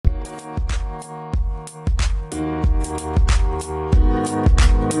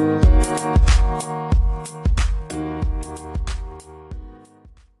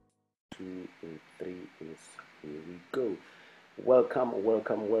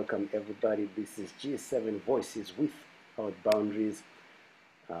welcome everybody. This is G7 Voices Without Boundaries.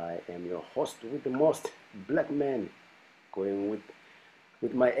 I am your host with the most, Black Man, going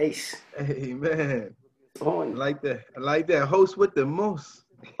with my ace Hey man, I on. like that. I like that. Host with the most.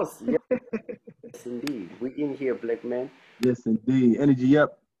 Yes, yes, indeed. We in here, Black Man. Yes, indeed. Energy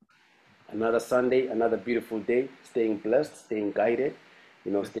up. Another Sunday, another beautiful day. Staying blessed, staying guided.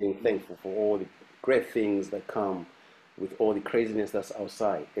 Yes, Staying indeed. thankful for all the great things that come with all the craziness that's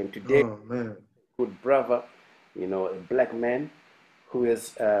outside. And today, Oh man. good brother, a black man who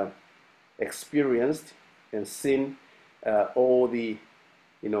has experienced and seen all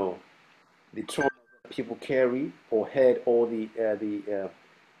you know, the trauma that people carry, or had all the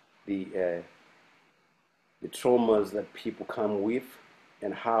the traumas that people come with,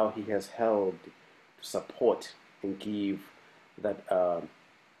 and how he has helped to support and give that uh,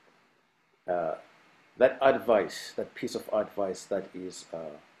 that advice, that piece of advice that is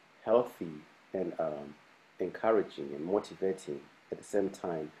healthy and encouraging and motivating at the same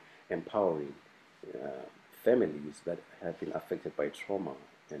time, empowering uh, families that have been affected by trauma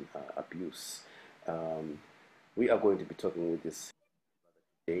and abuse. Um, we are going to be talking with this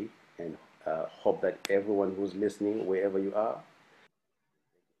today, and hope that everyone who's listening, wherever you are,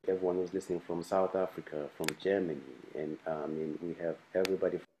 everyone who's listening from South Africa, from Germany, and we have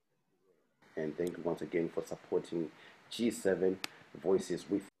everybody. And thank you once again for supporting G7 Voices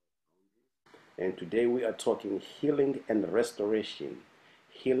with. And today we are talking healing and restoration.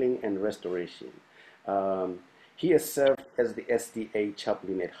 Healing and restoration. Um, he has served as the SDA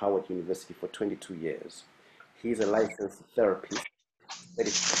chaplain at Howard University for 22 years. He is a licensed therapist,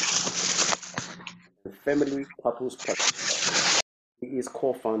 family purpose practitioner. He is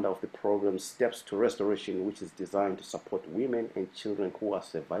co-founder of the program Steps to Restoration, which is designed to support women and children who are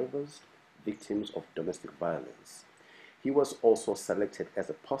survivors, victims of domestic violence. He was also selected as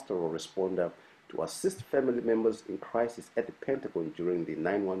a pastoral responder to assist family members in crisis at the Pentagon during the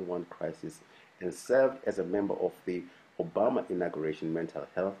 911 crisis, and served as a member of the Obama inauguration mental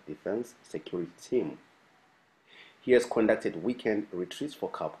health defense security team. He has conducted weekend retreats for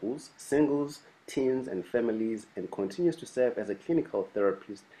couples, singles, teens, and families, and continues to serve as a clinical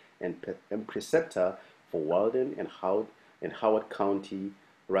therapist and preceptor for Walden and Howard County,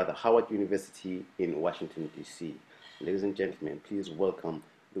 rather Howard University in Washington, D.C. Ladies and gentlemen, please welcome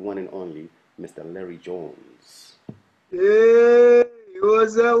the one and only Mr. Larry Jones. Hey,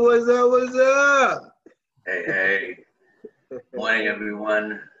 what's up? What's up? What's up? Hey, morning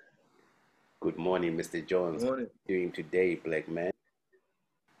everyone. Good morning, Mr. Jones. Morning. How are you doing today, Black Man?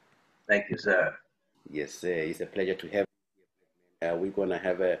 Thank you, sir. Yes, sir. It's a pleasure to have you. We're going to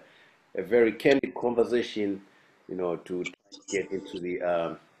have a very candid conversation, to get into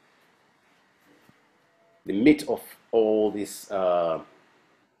the meat of all this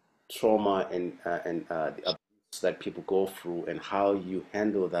trauma and the abuse that people go through, and how you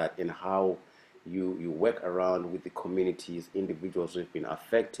handle that, and how you work around with the communities, individuals who've been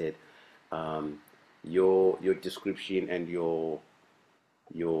affected. Um, your description and you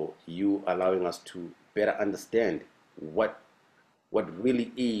allowing us to better understand what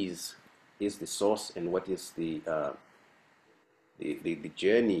really is the source, and what is the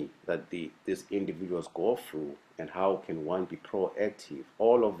journey that these individuals go through, and how can one be proactive,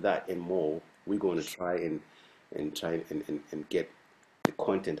 all of that and more. We're going to try and get the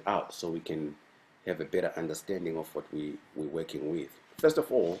content out, so we can have a better understanding of what we're working with. First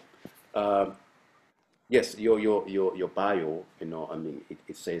of all, um, yes, your bio,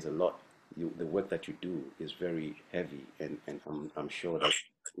 it says a lot. The work that you do is very heavy, and I'm sure that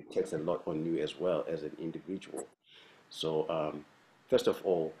it takes a lot on you as well as an individual. So, first of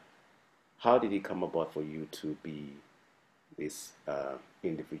all, how did it come about for you to be this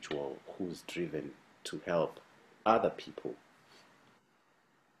individual who's driven to help other people?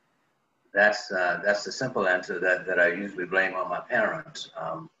 That's the simple answer that I usually blame on my parents.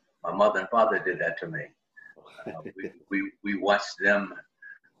 My mother and father did that to me. We watched them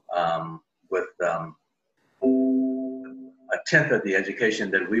with a tenth of the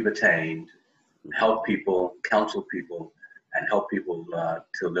education that we've attained, help people, counsel people, and help people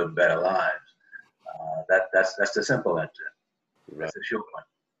to live better lives. That's the simple answer. Right. That's the short one.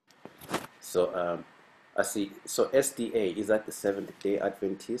 So, I see. So SDA, is that the Seventh Day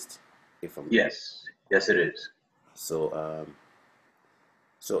Adventist? If I'm Yes, yes, it is. so,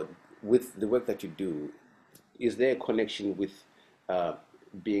 so with the work that you do, is there a connection with uh,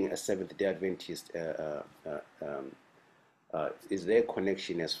 being a Seventh Day Adventist? Is there a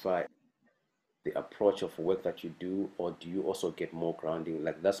connection as far as the approach of work that you do, or do you also get more grounding?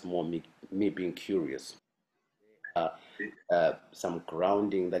 Like, that's more me being curious. some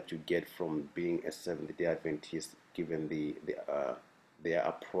grounding that you get from being a Seventh-day Adventist, given their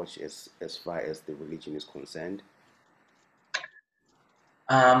approach as far as the religion is concerned?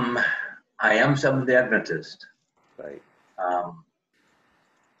 I am Seventh-day Adventist. Right.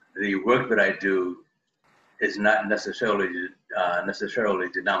 The work that I do is not necessarily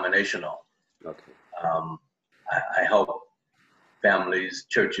denominational. Okay. I help families,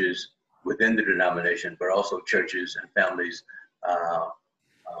 churches within the denomination, but also churches and families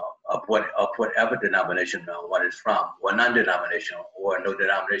of whatever denomination one is from, or non-denominational, or no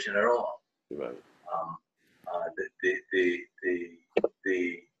denomination at all. Right.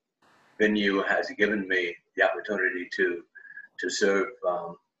 The venue has given me the opportunity to serve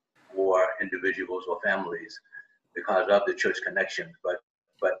more individuals or families because of the church connections. But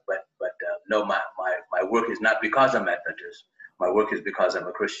no, my work is not because I'm Adventist. My work is because I'm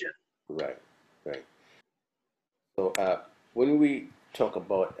a Christian. Right. Right. So when we talk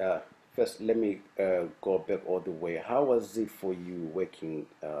about first, let me go back all the way. How was it for you working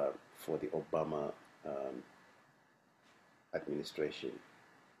for the Obama administration?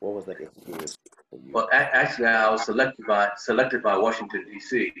 What was that experience for you? Well, actually, I was selected by Washington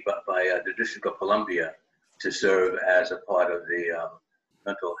D.C. by the District of Columbia to serve as a part of the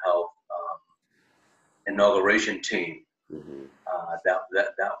mental health inauguration team. Mm-hmm.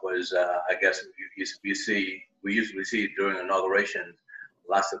 That was I guess we usually see during inaugurations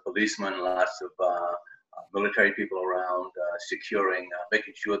lots of policemen, lots of military people around securing,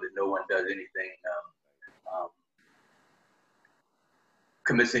 making sure that no one does anything.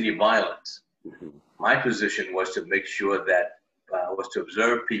 Commits any violence. Mm-hmm. My position was to make sure that was to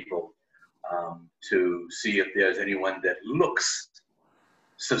observe people to see if there's anyone that looks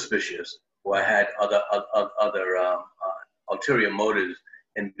suspicious or had other ulterior motives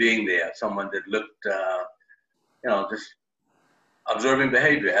in being there. Someone that looked, just observing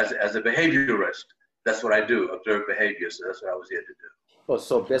behavior as a behaviorist. That's what I do, observe behavior. So that's what I was here to do. Oh,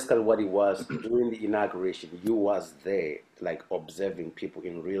 so basically what it was during the inauguration, you was there, like observing people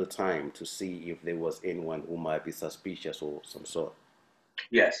in real time to see if there was anyone who might be suspicious or some sort.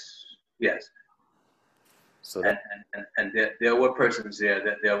 Yes. So that, and there were persons there.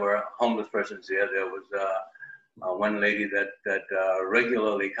 That there were homeless persons there. There was one lady that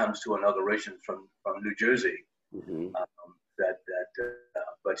regularly comes to inaugurations from New Jersey. mm-hmm.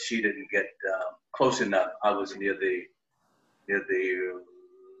 But she didn't get close enough. I was near the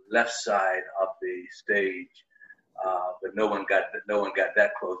left side of the stage, but no one got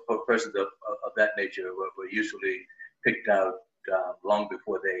that close. Persons of that nature were usually picked out long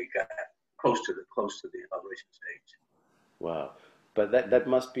before they got close to the inauguration stage. Wow, but that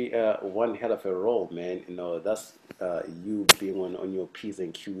must be one hell of a role, man. That's you being on your P's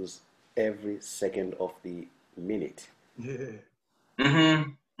and Q's every second of the minute. Yeah.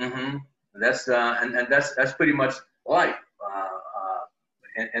 That's and that's pretty much life.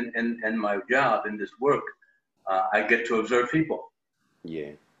 And my job in this work, I get to observe people.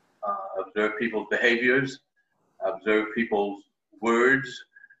 Yeah. Observe people's behaviors, observe people's words,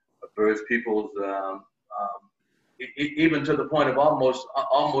 observe people's even to the point of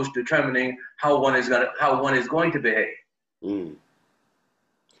almost determining how one is going to behave. Mm.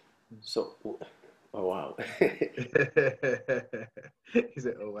 So, oh wow. He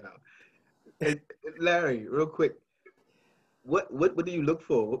said, "Oh wow." Hey, Larry, real quick, what do you look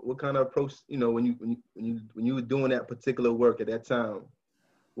for? What kind of approach? When you were doing that particular work at that time,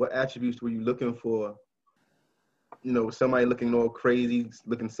 what attributes were you looking for? Somebody looking all crazy,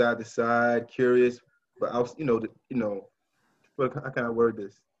 looking side to side, curious, but I was, how can I word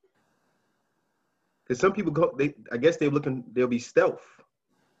this? Because some people I guess they'll be stealth.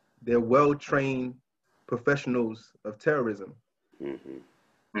 They're well-trained professionals of terrorism,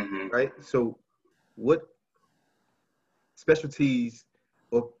 right? So what specialties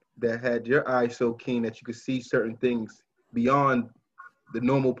that had your eye so keen that you could see certain things beyond the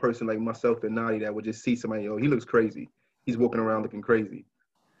normal person like myself and Nadi that would just see somebody, he looks crazy. He's walking around looking crazy.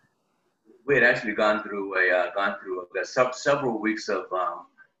 We had actually gone through several weeks of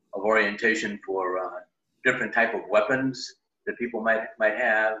orientation for different type of weapons that people might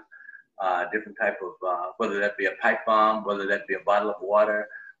have, different type of whether that be a pipe bomb, whether that be a bottle of water,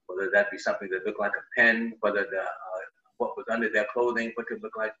 whether that be something that looked like a pen, whether what was under their clothing, what could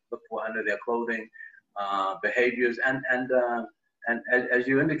look for under their clothing, behaviors, and as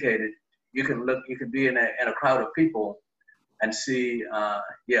you indicated, you can be in a crowd of people and see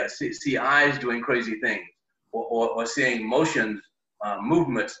eyes doing crazy things, or seeing motions,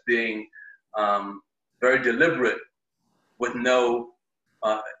 movements being very deliberate with no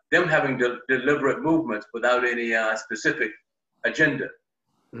them having deliberate movements without any specific agenda.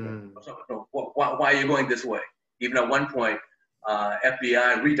 So, why are you going this way? Even at one point,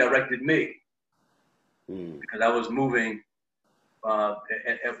 FBI redirected me because I was moving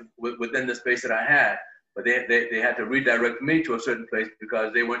within the space that I had, but they had to redirect me to a certain place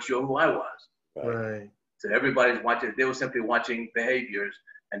because they weren't sure who I was. Right. So everybody's watching. They were simply watching behaviors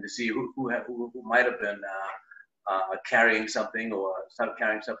and to see who might have been carrying something or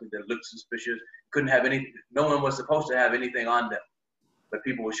carrying something that looked suspicious. Couldn't have any. No one was supposed to have anything on them, but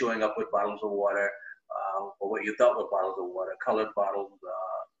people were showing up with bottles of water, or what you thought were bottles of water, colored bottles,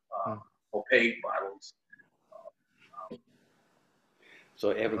 opaque bottles.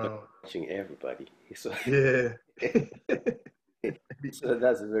 So everybody watching everybody. So, Yeah. so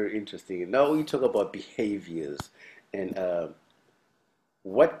that's very interesting. Now we talk about behaviors, and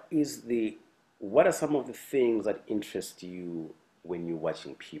what are some of the things that interest you when you're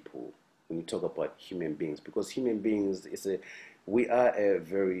watching people? When you talk about human beings, because human beings we are a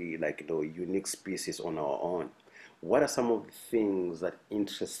very unique species on our own. What are some of the things that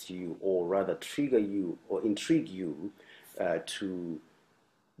interest you, or rather trigger you or intrigue you to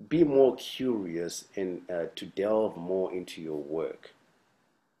be more curious and to delve more into your work?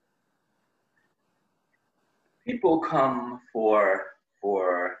 People come for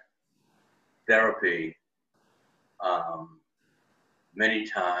therapy many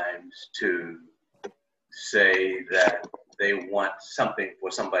times to say that they want something for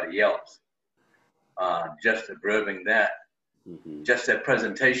somebody else. Just observing that, just that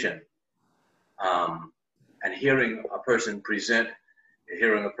presentation, and hearing a person present,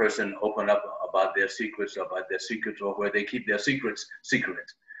 hearing a person open up about their secrets, or where they keep their secrets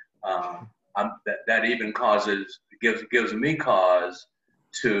secret. That even gives me cause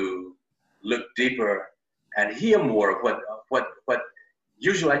to look deeper and hear more of what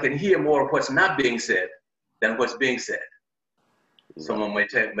usually I can hear more of what's not being said than what's being said. Right. Someone may,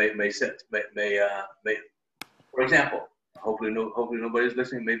 for example, hopefully nobody's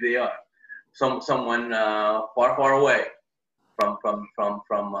listening. Maybe they are. Someone far away from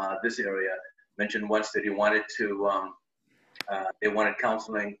this area mentioned once that he wanted to. They wanted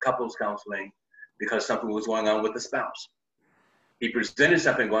counseling, couples counseling, because something was going on with the spouse. He presented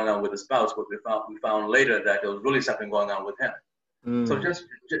something going on with the spouse, but we found later that there was really something going on with him. So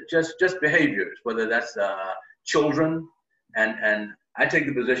just behaviors, whether that's children, and I take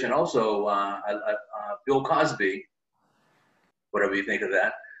the position also. Bill Cosby, whatever you think of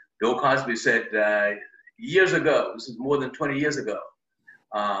that. Bill Cosby said years ago. This is more than 20 years ago.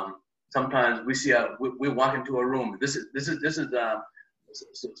 Sometimes we walk into a room. This is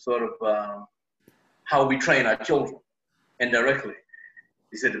sort of how we train our children indirectly.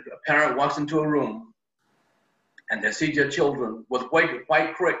 He said a parent walks into a room and they see their children with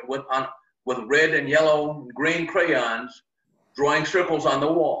with red and yellow and green crayons drawing circles on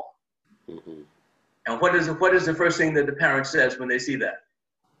the wall. And what is the first thing that the parent says when they see that?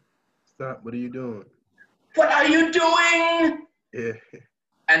 Stop! What are you doing? What are you doing? Yeah.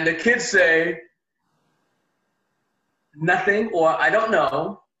 And the kids say nothing, or I don't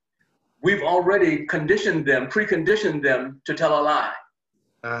know. We've already preconditioned them to tell a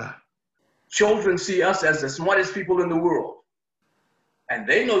lie. Children see us as the smartest people in the world, and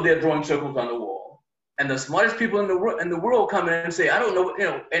they know they're drawing circles on the wall. And the smartest people in the world come in and say, "I don't know,"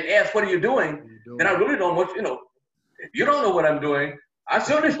 and ask, "What are you doing?" And I really don't want If you don't know what I'm doing, I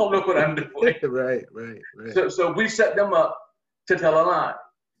certainly don't know what I'm doing. Right. So we set them up to tell a lie.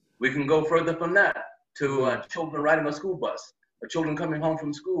 We can go further from that to children riding a school bus, or children coming home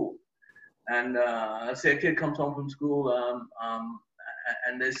from school. And let's say a kid comes home from school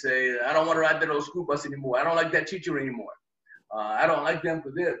and they say, "I don't want to ride that old school bus anymore. I don't like that teacher anymore. I don't like them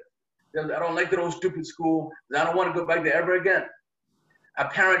for this. I don't like that old stupid school. I don't want to go back there ever again." A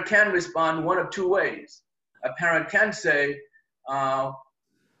parent can respond one of two ways. A parent can say,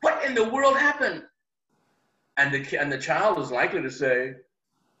 "What in the world happened?" And the child is likely to say,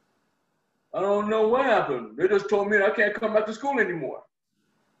 "I don't know what happened. They just told me I can't come back to school anymore."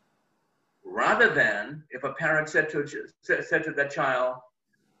 Rather than if a parent said to that child,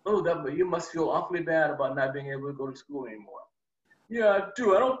 "Oh, you must feel awfully bad about not being able to go to school anymore." "Yeah, I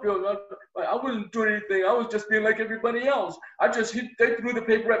do. I don't feel I wasn't doing anything. I was just being like everybody else. They threw the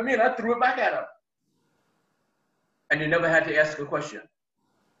paper at me and I threw it back at them." And you never had to ask a question.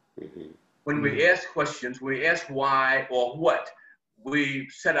 When we ask questions, we ask why or what. We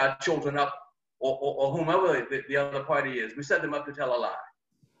set our children up, or whomever the other party is, we set them up to tell a lie.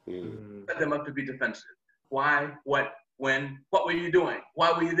 Set them up to be defensive. Why, what, when, what were you doing?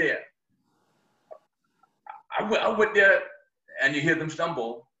 Why were you there? I went there, and you hear them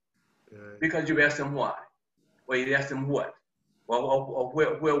stumble. because you've asked them why. Well, you asked them what. Well, or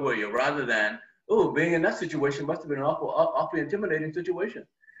where were you? Rather than, oh, being in that situation must have been an awfully intimidating situation.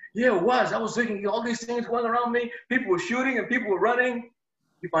 Yeah, it was. I was thinking all these things going around me. People were shooting and people were running.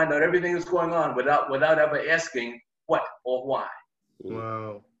 You find out everything that's going on without ever asking what or why.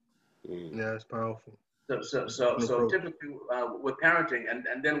 Wow. Yeah, it's powerful. So typically with parenting, and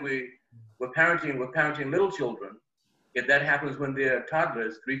then we're parenting little children. If that happens when they're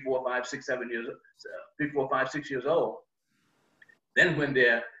toddlers, 3, 4, 5, 6, 7 years, 3, 4, 5, 6 years old, then when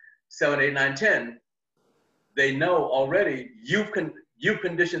they're 7, 8, 9, 10, they know already you've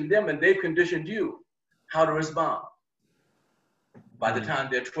conditioned them and they've conditioned you how to respond. By the time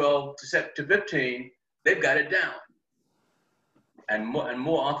they're 12 to 15, they've got it down. And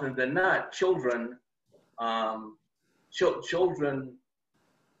more often than not, children. One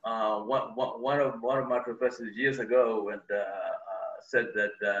of my professors years ago said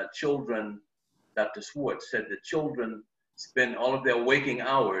that children, Dr. Schwartz said that children spend all of their waking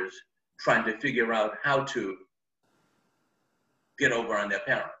hours trying to figure out how to get over on their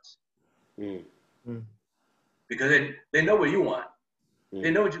parents. Because they know what you want. They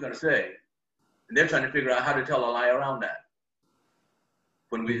know what you're going to say. And they're trying to figure out how to tell a lie around that.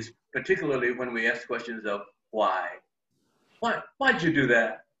 Particularly when we ask questions of why. Why'd you do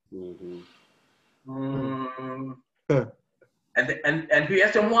that? And if you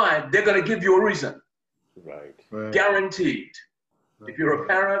ask them why, they're going to give you a reason. Right. Guaranteed. If you're a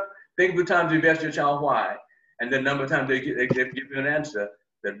parent, think of the times you've asked your child why, and the number of times they give you an answer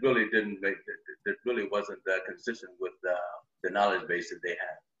that really wasn't consistent with the knowledge base that they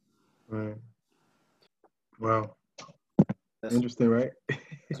had. Right. Wow. That's interesting, right?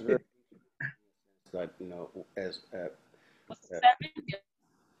 It's very that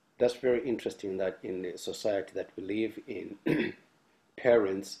that's very interesting that in the society that we live in,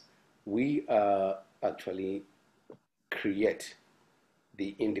 parents, we actually create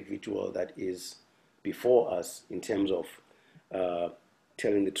the individual that is before us in terms of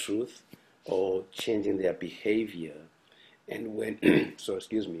telling the truth or changing their behavior, and when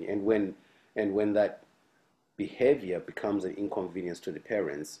and when that behavior becomes an inconvenience to the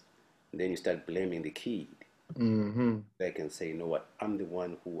parents, then you start blaming the kid. They can say, you know what, I'm the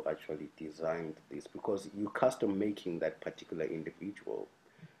one who actually designed this, because you custom making that particular individual.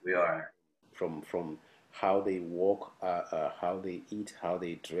 We are. From how they walk, how they eat, how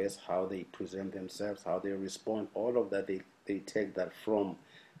they dress, how they present themselves, how they respond, all of that, they take that from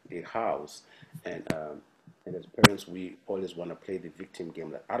the house. And as parents, we always want to play the victim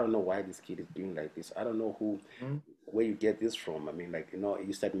game. Like, I don't know why this kid is being like this. I don't know where you get this from. I mean,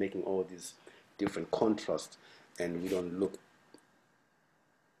 you start making all these different contrasts, and we don't look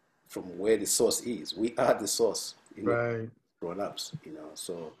from where the source is. We are the source, right? Grown-ups,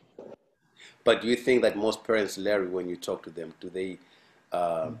 so. But do you think that most parents, Larry, when you talk to them, do they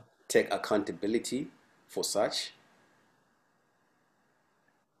take accountability for such?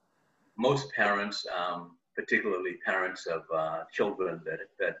 Most parents, particularly parents of children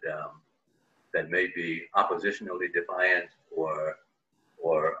that may be oppositionally defiant or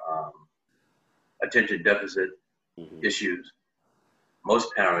attention deficit issues,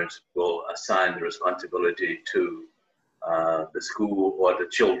 most parents will assign the responsibility to the school or the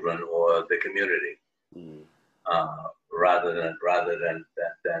children or the community, rather than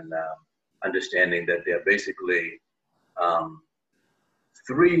understanding that they're basically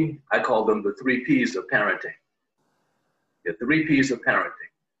I call them the 3 P's of parenting. The 3 P's of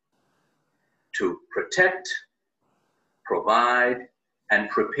parenting: to protect, provide, and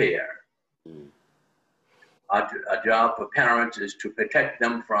prepare. Our job for parents is to protect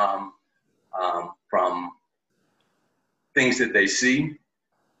them from things that they see,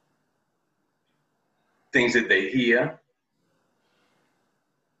 things that they hear,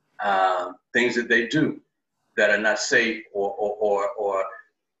 things that they do that are not safe, or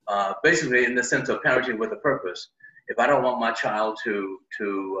basically in the sense of parenting with a purpose. If I don't want my child to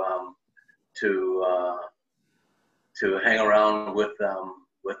hang around with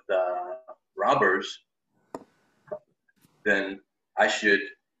robbers, then I should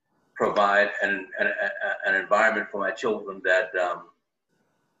provide an environment for my children that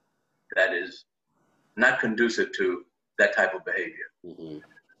is not conducive to that type of behavior.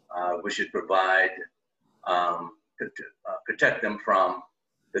 We should provide protect them from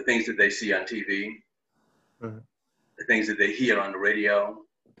the things that they see on TV, the things that they hear on the radio,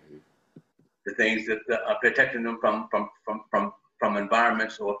 the things that are protecting them from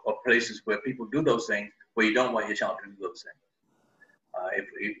environments or places where people do those things, where you don't want your child to do those things.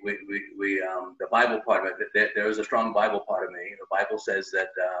 The Bible part of it, there is a strong Bible part of me. The Bible says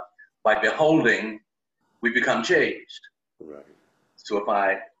that by beholding, we become changed. Right. So if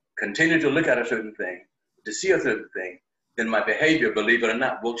I continue to look at a certain thing, to see a certain thing, then my behavior, believe it or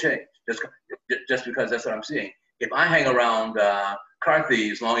not, will change. Just because that's what I'm seeing. If I hang around car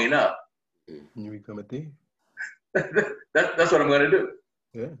thieves long enough, you become a thief. That's what I'm going to do.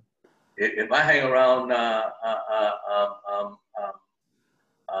 Yeah. If I hang around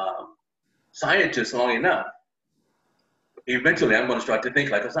scientists long enough, eventually I'm going to start to think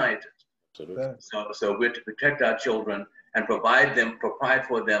like a scientist. Absolutely. So we're to protect our children and provide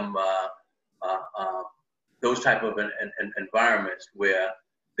for them those type of environments where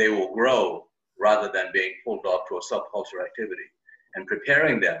they will grow rather than being pulled off to a subculture activity. And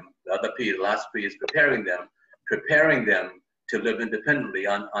preparing them, the other P, the last P is preparing them to live independently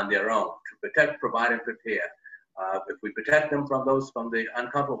on their own, to protect, provide, and prepare. If we protect them from the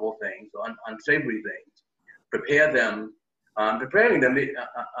uncomfortable things, unsavory things, prepare them. Preparing them,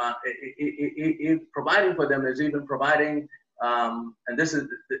 providing for them is even providing, and this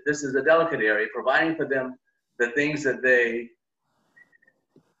is a delicate area, providing for them the things that they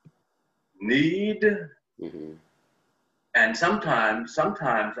need. Mm-hmm. And sometimes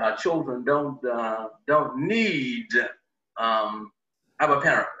our children don't need. Have a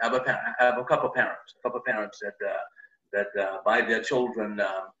couple of parents that buy their children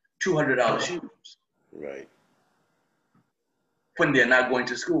 $200 shoes. Right. When they're not going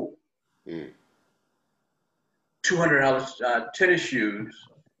to school. $200 tennis shoes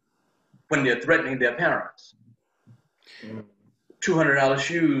when they're threatening their parents. $200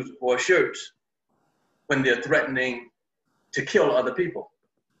 shoes or shirts when they're threatening to kill other people.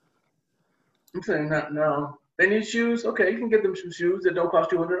 I'm saying, no, they need shoes. Okay, you can get them some shoes that don't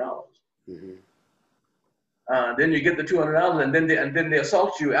cost $200. Mm-hmm. Then you get the $200, and then they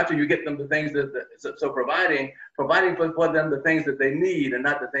assault you after you get them the things so providing for them the things that they need, and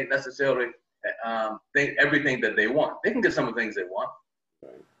not the thing necessarily everything that they want. They can get some of the things they want,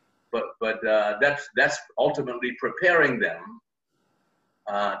 right. but that's ultimately preparing them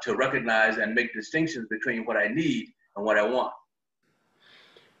to recognize and make distinctions between what I need and what I want.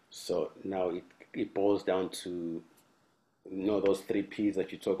 So now it boils down to those 3 P's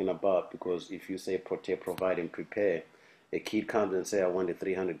that you're talking about, because if you say protect, provide, and prepare, a kid comes and say, I want a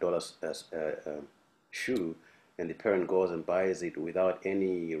 $300 shoe, and the parent goes and buys it without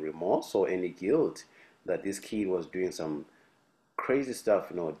any remorse or any guilt that this kid was doing some crazy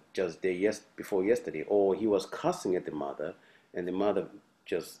stuff, just before yesterday, or he was cussing at the mother, and the mother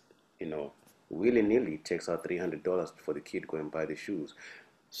just, willy-nilly takes out $300 for the kid go and buy the shoes.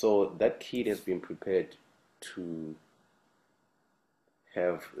 So that kid has been prepared to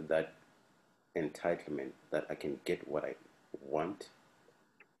have that entitlement that I can get what I want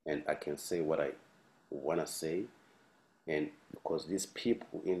and I can say what I want to say, and because these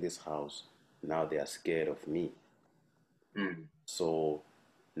people in this house now they are scared of me. So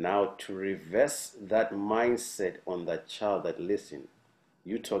now to reverse that mindset on that child, that listen,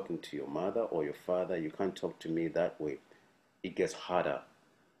 you talking to your mother or your father, you can't talk to me that way, it gets harder.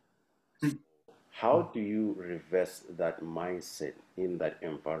 How do you reverse that mindset in that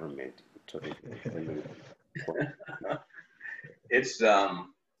environment? It's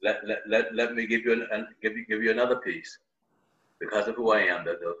let me give you another piece. Because of who I am,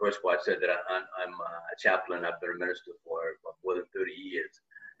 the first part said that I'm a chaplain. I've been a minister for more than 30 years,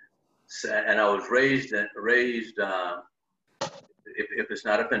 and I was raised. If it's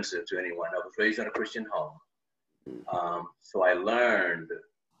not offensive to anyone, I was raised in a Christian home. So I learned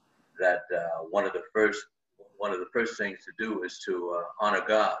that one of the first things to do is to honor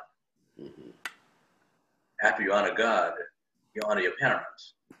God. Mm-hmm. After you honor God, you honor your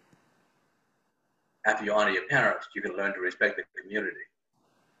parents. After you honor your parents, you can learn to respect the community.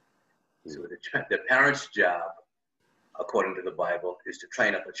 So the parents' job, according to the Bible, is to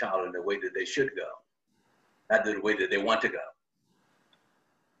train up a child in the way that they should go, not the way that they want to go,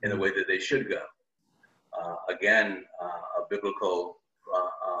 in the way that they should go. Again, a biblical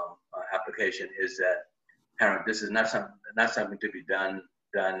application is that parent, this is not something to be done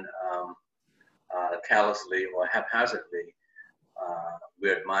callously or haphazardly.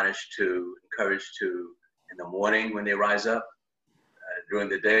 We're admonished to, encouraged to, in the morning when they rise up, during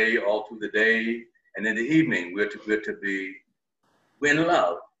the day, all through the day, and in the evening, we're in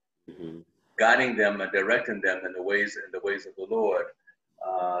love, mm-hmm. guiding them and directing them in the ways of the Lord.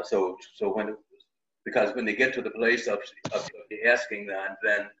 Because when they get to the place of asking that,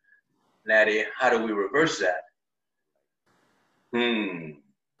 then, Natty, how do we reverse that?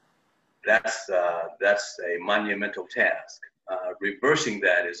 That's a monumental task. Reversing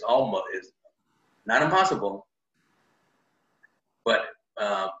that is not impossible, but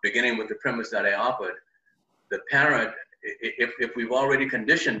beginning with the premise that I offered, the parent, if we've already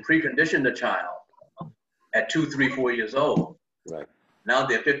preconditioned the child at 2, 3, 4 years old, Right. now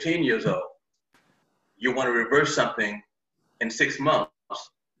they're 15 years old, you want to reverse something in 6 months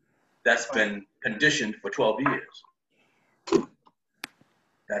that's been conditioned for 12 years.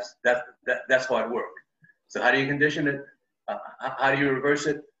 That's hard work. So how do you condition it? How do you reverse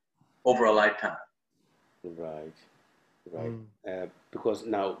it? Over a lifetime. Right. Right. Because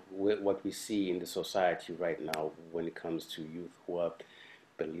now what we see in the society right now when it comes to youth who are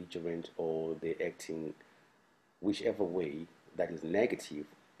belligerent or they're acting whichever way that is negative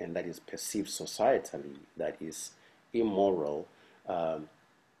and that is perceived societally, that is immoral,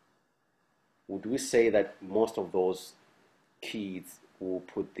 would we say that most of those kids will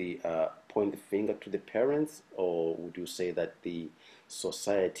point the finger to the parents, or would you say that the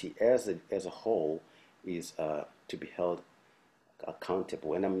society as a whole is to be held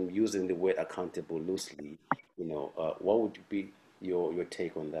accountable? And I'm using the word accountable loosely. What would be your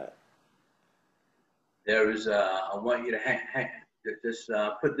take on that? There is I want you to hang this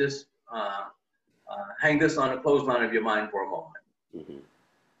on the clothesline of your mind for a moment. Mm-hmm.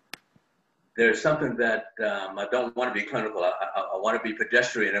 There's something that I don't want to be clinical. I want to be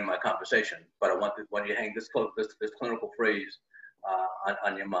pedestrian in my conversation, but I want you to hang this clinical phrase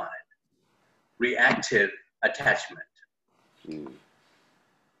on your mind. Reactive attachment. Mm.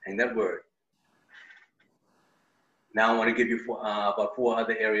 Hang that word. Now I want to give you about 4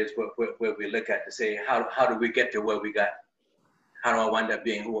 other areas where we look at to say, how do we get to where we got? How do I wind up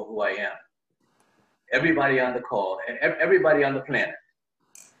being who I am? Everybody on the call, everybody on the planet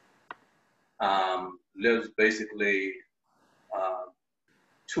lives basically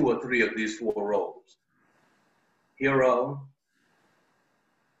 2 or 3 of these 4 roles: hero,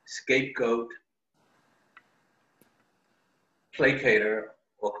 scapegoat, placater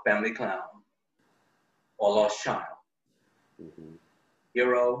or family clown, or lost child. Mm-hmm.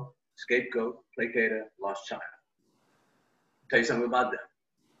 Hero, scapegoat, placater, lost child. I'll tell you something about them.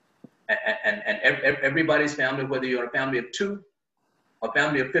 And everybody's family, whether you're a family of 2 or a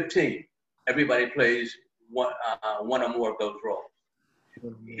family of 15, everybody plays one or more of those roles.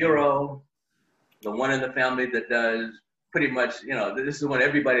 Mm-hmm. Hero, the one in the family that does pretty much, this is the one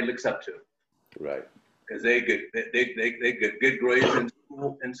everybody looks up to. Right. Because they get good grades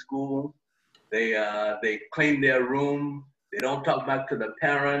in school. They clean their room. They don't talk back to the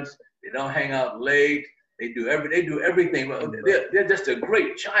parents. They don't hang out late. They do everything. They're just a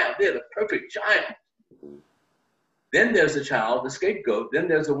great child. They're the perfect child. Mm-hmm. Then there's the child, the scapegoat. Then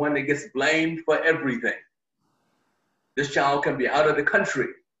there's the one that gets blamed for everything. This child can be out of the country.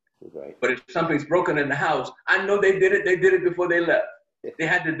 Right. But if something's broken in the house, I know they did it. They did it before they left. They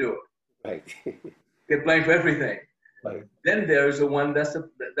had to do it. Right. Get blamed for everything. Right. Then there's the one that's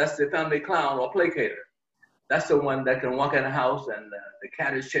the family clown or placater. That's the one that can walk in the house and the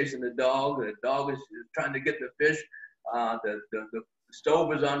cat is chasing the dog is trying to get the fish, the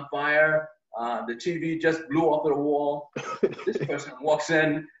stove is on fire, the TV just blew off the wall. This person walks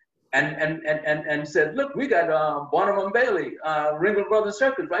in and said, look, we got Barnum and Bailey, Ringling Brothers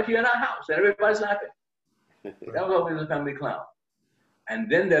Circus right here in our house, and everybody's laughing. That was always a family clown.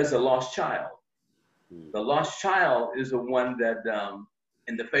 And then there's a lost child. The lost child is the one that,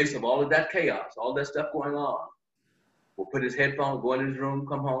 in the face of all of that chaos, all that stuff going on, will put his headphones, go in his room,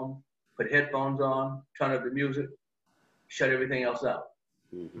 come home, put headphones on, turn up the music, shut everything else out.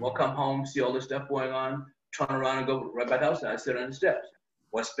 Mm-hmm. Or come home, see all this stuff going on, turn around and go right back outside, sit on the steps,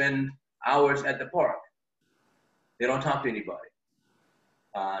 or spend hours at the park. They don't talk to anybody.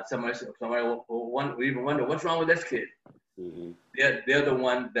 Somebody will even wonder, what's wrong with this kid? Mm-hmm. They're the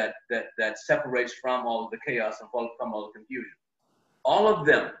one that separates from all of the chaos and from all the confusion. All of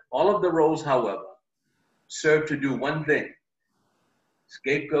the roles, however, serve to do one thing.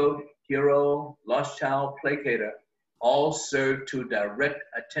 Scapegoat, hero, lost child, placater, all serve to direct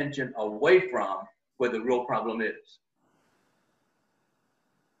attention away from where the real problem is.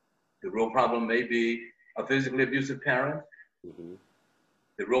 The real problem may be a physically abusive parent. Mm-hmm.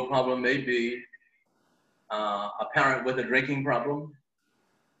 The real problem may be a parent with a drinking problem.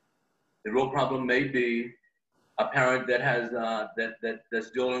 The real problem may be a parent that has that's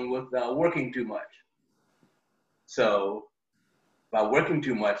dealing with working too much. So by working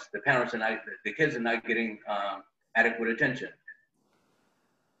too much, the kids are not getting adequate attention.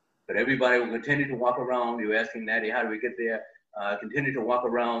 But everybody will continue to walk around. You're asking Natty, how do we get there? Continue to walk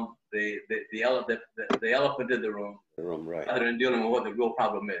around the elephant in the room, right, rather than dealing with what the real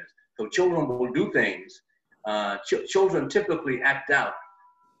problem is. So children will do things. Children typically act out.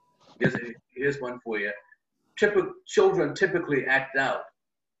 Here's one for you. children typically act out,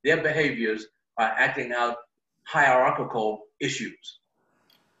 their behaviors are acting out hierarchical issues.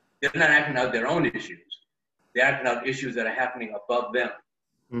 They're not acting out their own issues. They're acting out issues that are happening above them.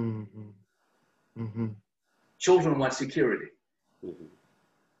 Mm-hmm. Mm-hmm. Children want security. Mm-hmm.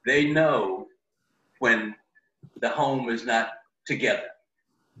 They know when the home is not together.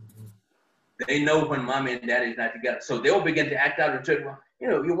 Mm-hmm. They know when mommy and daddy is not together. So they'll begin to act out and say, well,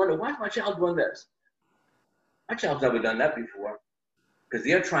 you wonder, why is my child doing this? My child's never done that before. Because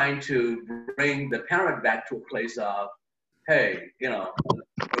they're trying to bring the parent back to a place of, hey,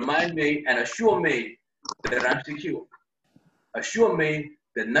 remind me and assure me that I'm secure. Assure me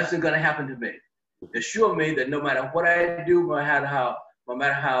that nothing's going to happen to me. Assure me that no matter what I do, no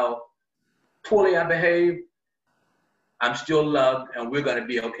matter how poorly I behave, I'm still loved and we're going to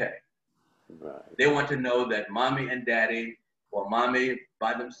be okay. Right. They want to know that mommy and daddy, or mommy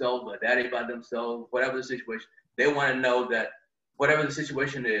by themselves, or daddy by themselves, whatever the situation, they want to know that whatever the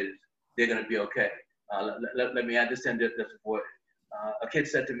situation is, they're going to be okay. Let me add this in this before. A kid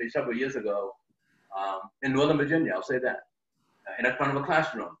said to me several years ago, in Northern Virginia, I'll say that, in front of a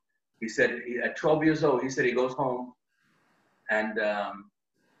classroom. He said, at 12 years old, he said he goes home and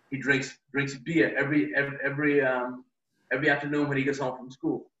he drinks beer every afternoon when he gets home from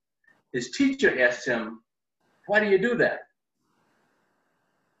school. His teacher asked him, why do you do that?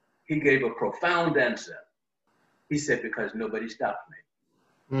 He gave a profound answer. He said, because nobody stopped me.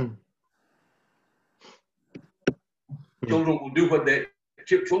 Mm. Children will do what they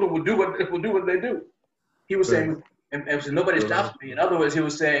do. He was saying, and so nobody stops me. In other words, he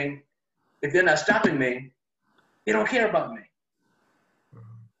was saying, if they're not stopping me, they don't care about me.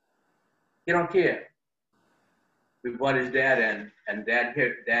 They don't care. We brought his dad in, and dad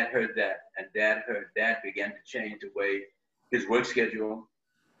heard that, and dad began to change the way his work schedule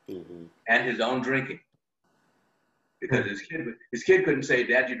and his own drinking. Because his kid couldn't say,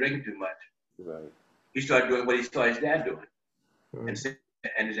 Dad, you're drinking too much. Right. He started doing what he saw his dad doing.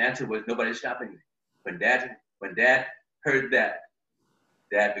 And his answer was, nobody's stopping me. When dad heard that,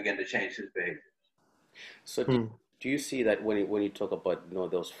 dad began to change his behavior. So do you see that when you talk about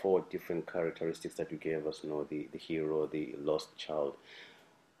those 4 different characteristics that you gave us, the hero, the lost child,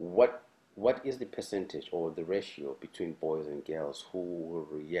 what is the percentage or the ratio between boys and girls who will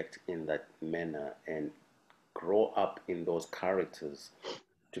react in that manner and grow up in those characters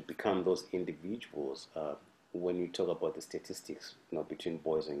to become those individuals? When you talk about the statistics, between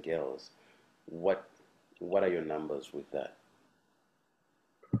boys and girls, what are your numbers with that?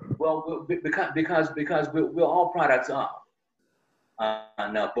 Well, because we're all products of.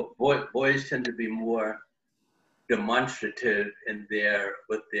 Now, but boys tend to be more demonstrative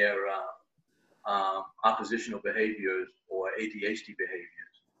with their oppositional behaviors or ADHD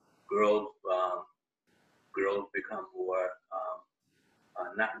behaviors. Girls become more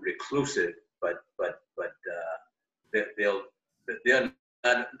not reclusive, but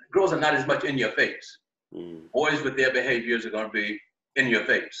girls are not as much in your face. Boys with their behaviors are going to be in your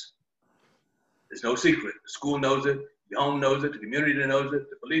face. There's no secret. The school knows it, your home knows it, the community knows it,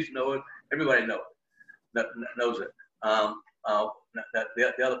 the police know it, everybody knows it.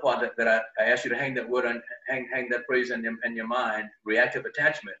 The other part that I asked you to hang that word on, hang that phrase in your mind, reactive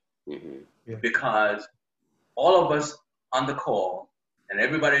attachment, because all of us on the call and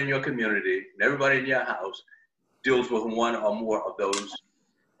everybody in your community and everybody in your house deals with one or more of those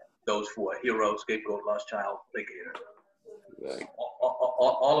 4: hero, scapegoat, lost child, placater. Right.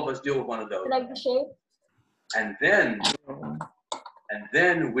 All of us deal with one of those. You like the shape? And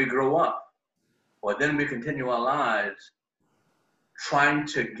then we grow up, or then we continue our lives trying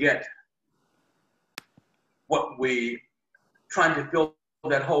to get trying to fill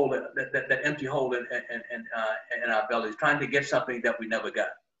that hole, that empty hole in our bellies, trying to get something that we never got.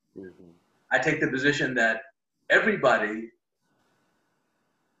 I take the position that everybody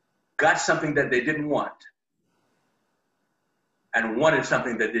got something that they didn't want and wanted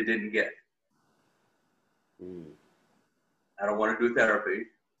something that they didn't get. I don't want to do therapy,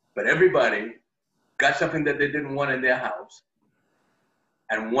 but everybody got something that they didn't want in their house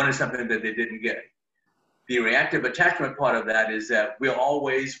and wanted something that they didn't get. The reactive attachment part of that is that we're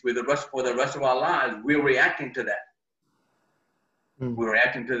always, for the rest of our lives, we're reacting to that. We're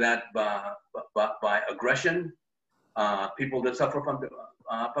reacting to that by aggression. People that suffer from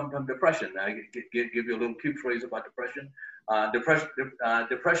depression. I give you a little cute phrase about depression.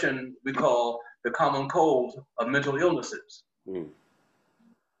 Depression we call the common cold of mental illnesses.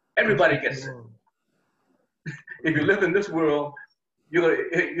 Everybody gets it. If you live in this world,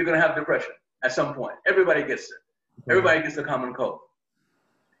 you're gonna have depression at some point. Everybody gets it. Everybody gets the common cold.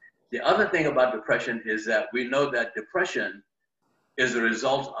 The other thing about depression is that we know that depression is a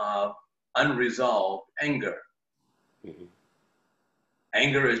result of unresolved anger. Mm-hmm.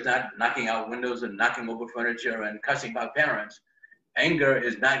 Anger is not knocking out windows and knocking over furniture and cussing out parents. Anger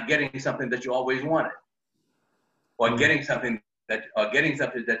is not getting something that you always wanted, or getting something that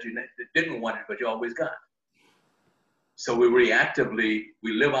you didn't want but you always got. So we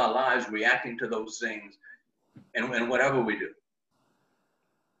live our lives reacting to those things, and whatever we do.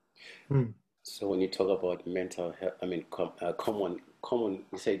 So when you talk about mental health, I mean,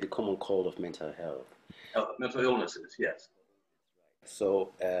 you say the common cold of mental health. Mental illnesses, yes.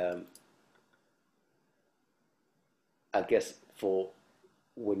 So I guess for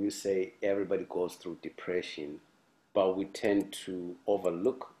when you say everybody goes through depression, but we tend to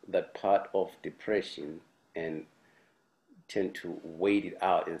overlook that part of depression and tend to wait it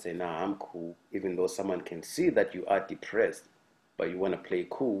out and say, nah, I'm cool, even though someone can see that you are depressed, but you want to play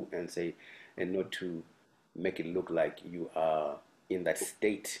cool and say, and not to make it look like you are in that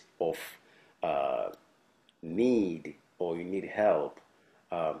state of need or you need help.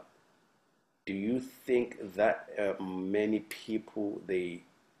 Do you think that many people, they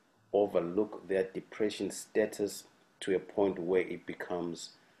overlook their depression status to a point where it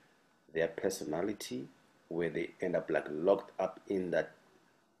becomes their personality, where they end up like locked up in that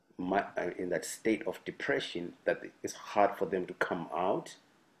state of depression that it's hard for them to come out?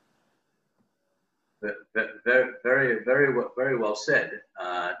 Very well said.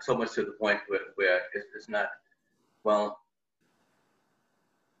 So much to the point where it's not, well,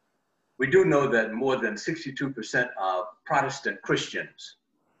 we do know that more than 62% of Protestant Christians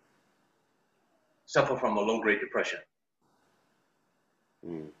suffer from a low-grade depression.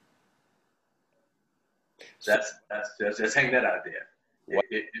 Just hang that out there.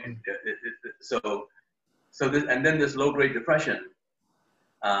 And then this low-grade depression,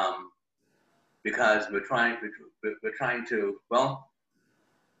 because we're trying to, well,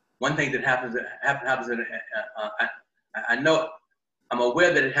 one thing that happens I know, I'm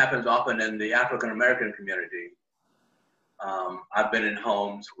aware that it happens often in the African American community. I've been in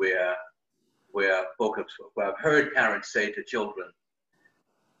homes where I've heard parents say to children,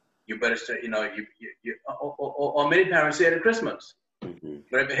 you better stay, or many parents say it at Christmas, you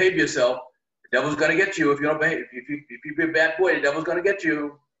better behave yourself. The devil's gonna get you if you don't behave. If you be a bad boy, the devil's gonna get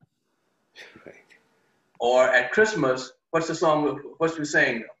you. Right. Or at Christmas, what's the song? What's we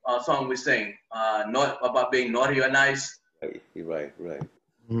sing? Song we sing? Not about being naughty or nice. Right.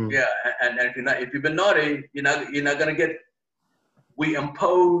 Yeah, and if you've been naughty, you're not gonna get. We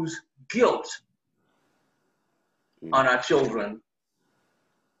impose guilt on our children.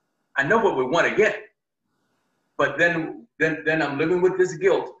 I know what we want to get, but then I'm living with this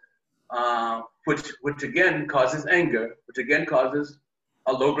guilt, which again causes anger, which again causes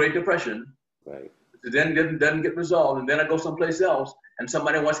a low-grade depression. Right. Which then doesn't get resolved, and then I go someplace else, and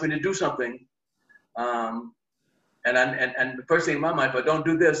somebody wants me to do something, and the first thing in my mind, if I don't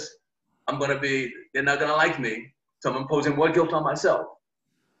do this, they're not gonna like me, so I'm imposing more guilt on myself.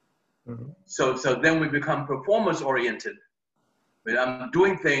 So then we become performance-oriented. I'm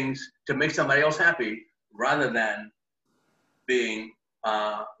doing things to make somebody else happy rather than being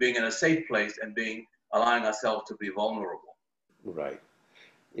in a safe place and allowing ourselves to be vulnerable. Right.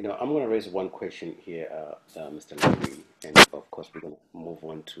 I'm going to raise one question here, Mr. Larry, and of course we're going to move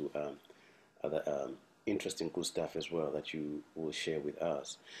on to other interesting good stuff as well that you will share with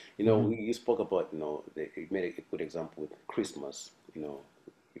us. You spoke about, you made a good example with Christmas.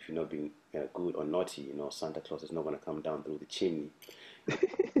 If you're not being good or naughty, Santa Claus is not going to come down through the chimney.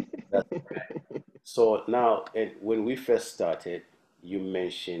 So now, when we first started, you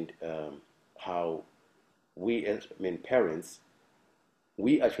mentioned how we, as parents,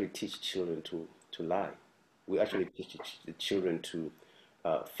 we actually teach children to lie. We actually teach the children to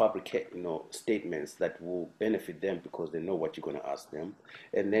fabricate, statements that will benefit them because they know what you're going to ask them.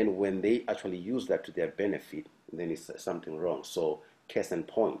 And then when they actually use that to their benefit, then it's something wrong. So case in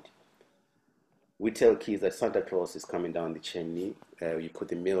point, we tell kids that Santa Claus is coming down the chimney. You put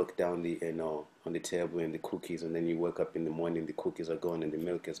the milk down on the table and the cookies, and then you wake up in the morning, the cookies are gone and the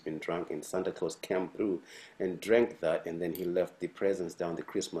milk has been drunk, and Santa Claus came through and drank that, and then he left the presents down the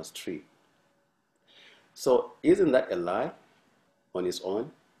Christmas tree. So isn't that a lie on its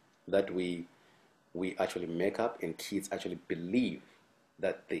own that we actually make up, and kids actually believe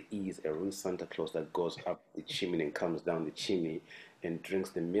that there is a real Santa Claus that goes up the chimney and comes down the chimney and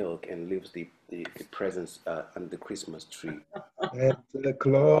drinks the milk and leaves the presents under the Christmas tree? Santa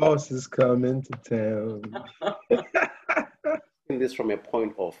Claus is coming to town. This from a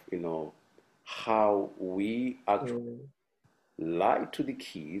point of, how we actually lie to the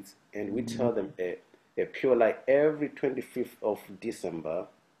kids, and we tell them a pure lie every 25th of December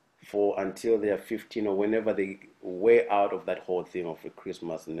for until they are 15 or whenever they way out of that whole thing of the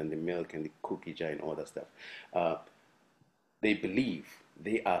Christmas and then the milk and the cookie jar and all that stuff. Uh, they believe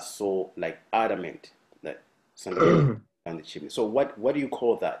they are so like adamant that something on the chimney. So what do you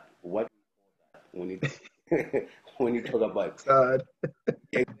call that? What when you when you talk about God.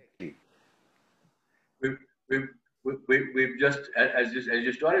 exactly? We've, we've, we've just, as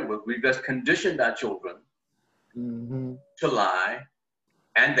you started with, we've just conditioned our children Mm-hmm. to lie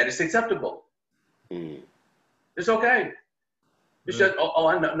and that it's acceptable. Mm, It's okay. It's just,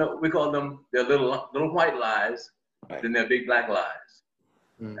 I know, no, we call them, they're little white lies, right. then they're big black lies.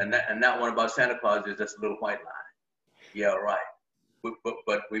 Mm-hmm. And that one about Santa Claus is just a little white lie. Yeah, right.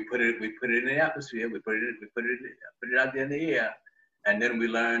 But we put it in the atmosphere. We put it out there in the air, and then we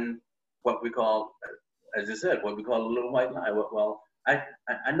learn what we call, as I said, what we call a little white lie. Well, I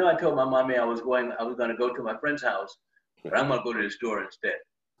know I told my mommy I was going to go to my friend's house, but I'm going to go to the store instead.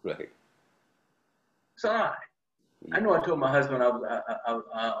 Right. It's a lie. I know I told my husband my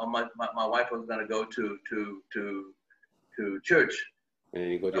wife was going to go to church. And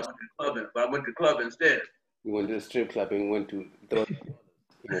then you go to But I went to the club instead. you went to the strip club and went to throw,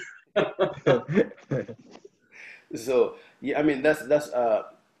 you know. So yeah, I mean that's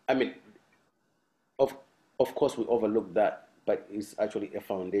I mean of of course we overlook that, but it's actually a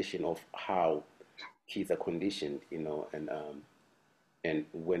foundation of how kids are conditioned, you know, and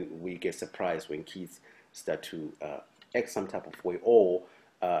when we get surprised when kids start to act some type of way or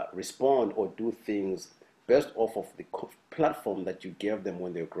respond or do things based off of the platform that you gave them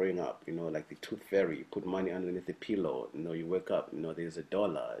when they're growing up, you know, like the tooth fairy, you put money underneath the pillow, you know, you wake up, you know, there's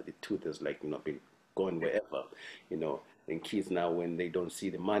 $1, the tooth is like, you know, been going wherever, you know, and kids now when they don't see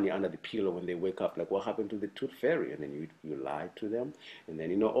the money under the pillow when they wake up, like what happened to the tooth fairy? And then you lie to them, and then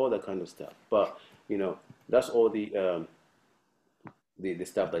you know all that kind of stuff. But you know, that's all the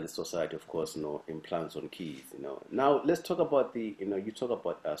stuff that the society, of course, you know, implants on kids. You know. Now let's talk about the, you know, you talk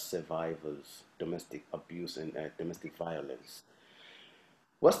about survivors, domestic abuse and domestic violence.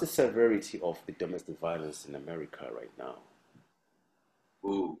 What's the severity of the domestic violence in America right now?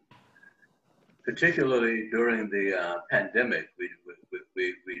 Ooh. Particularly during the pandemic,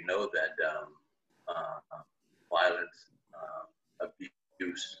 we know that violence,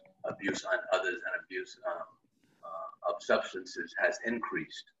 abuse on others, and abuse of substances has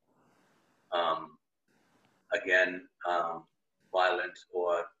increased. Um, again, violence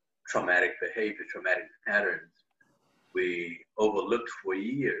or traumatic behavior, traumatic patterns, we overlooked for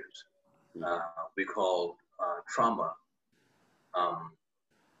years. We called trauma. Um,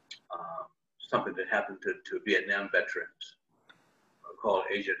 uh, Something that happened to Vietnam veterans. We call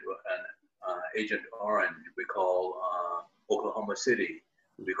Agent Orange. We call Oklahoma City.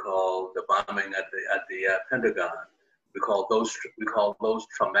 We call the bombing at the Pentagon. We call those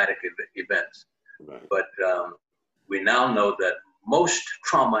traumatic events. Right. But we now know that most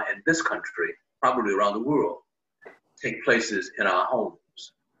trauma in this country, probably around the world, take places in our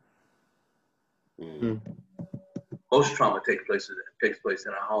homes. Mm. Most trauma takes place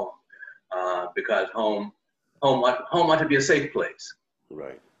in our home. Because home ought to be a safe place.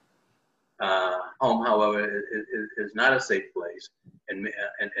 Right. Home, however, is not a safe place in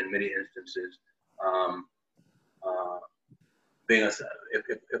many instances. Being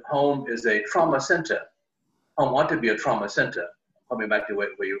if home is a trauma center, home ought to be a trauma center. Coming back to where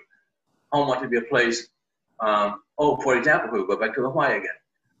you, home ought to be a place. For example, we'll go back to Hawaii again.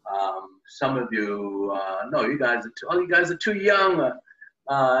 Some of you, no, you guys are too young.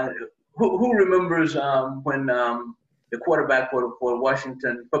 Who remembers when the quarterback for the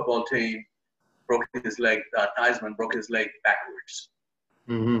Washington football team broke his leg, Theismann broke his leg backwards?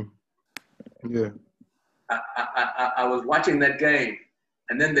 Mm-hmm. Yeah. I was watching that game,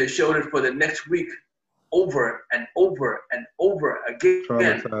 and then they showed it for the next week over and over and over again.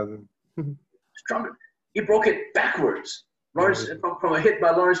 Traumatizing. He broke it backwards, Lawrence, from a hit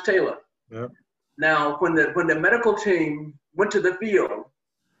by Lawrence Taylor. Yeah. Now, when the medical team went to the field,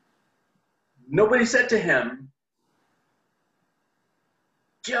 nobody said to him,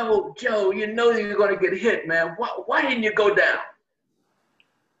 Joe, you know you're going to get hit, man. Why didn't you go down?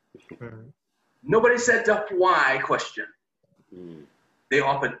 Mm-hmm. Nobody said the why question. Mm. They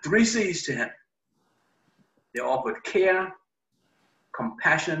offered 3 C's to him. They offered care,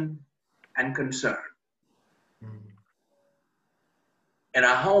 compassion, and concern. Mm-hmm. In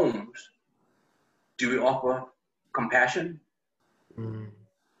our homes, do we offer compassion? Mm-hmm.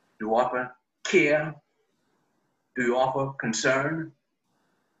 Do we offer care? Do you offer concern?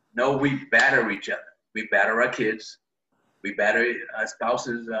 No, we batter each other. We batter our kids. We batter our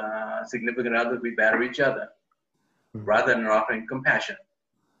spouses, significant others, we batter each other rather than offering compassion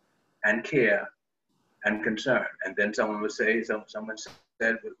and care and concern. And then someone would say, someone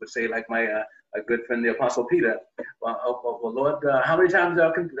said, would say like my a good friend, the Apostle Peter, well, Lord, how many times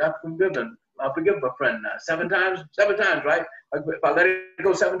I've forgiven? I'll forgive a friend. 7 times? 7 times, right? If I let it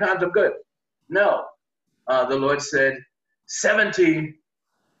go 7 times, I'm good. No. The Lord said 70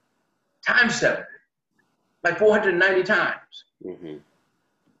 times 70, like 490 times. Mm-hmm.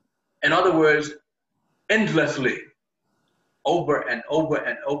 In other words, endlessly, over and over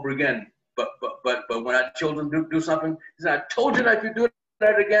and over again. But when our children do something, he said, I told you that if you do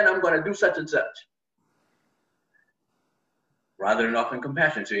that again, I'm going to do such and such. Rather than offering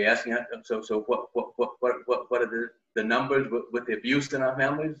compassion. So you're asking, so what are the numbers with the abuse in our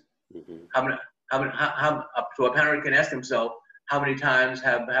families? Mm-hmm. So a parent can ask himself, how many times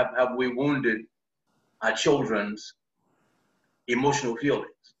have we wounded our children's emotional feelings?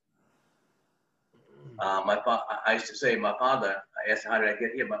 I used to say, my father, I asked, how did I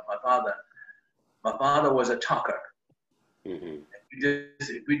get here? My father was a talker. Mm-hmm.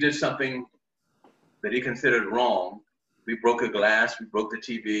 If we did something that he considered wrong, we broke a glass, we broke the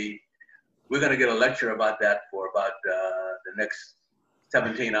TV, we're going to get a lecture about that for about the next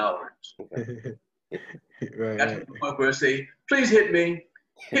 17 hours. Right. That's the point where I say, please hit me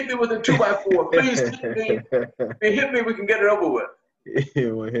with a 2x4, please hit me. If you hit me, we can get it over with.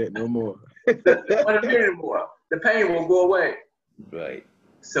 It won't hit no more. Anymore. The pain will go away. Right.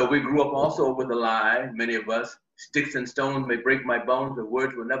 So we grew up also with a lie, many of us. Sticks and stones may break my bones, but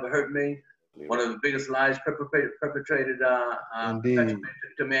words will never hurt me. Yeah. One of the biggest lies perpetrated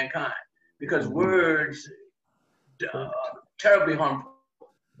to mankind. Because words terribly harmful.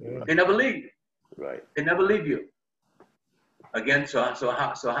 Yeah. They never leave. Right. They never leave you. Again, so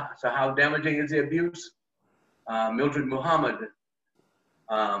how damaging is the abuse? Mildred Muhammad,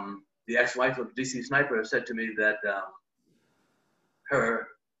 the ex-wife of DC Sniper, said to me that her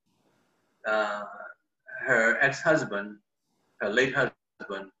ex-husband, her late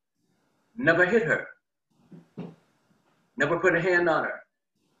husband, never hit her, never put a hand on her.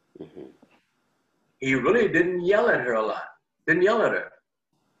 Mm-hmm. He really didn't yell at her a lot,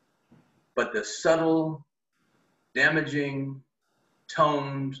 but the subtle, damaging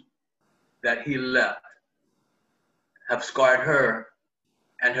tones that he left have scarred her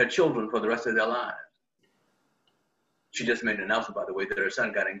and her children for the rest of their lives. She just made an announcement, by the way, that her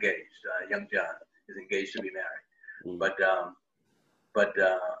son got engaged. Young John is engaged to be married. Mm. But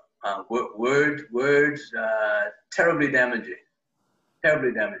words, terribly damaging.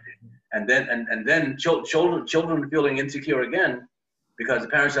 And then children feeling insecure again, because the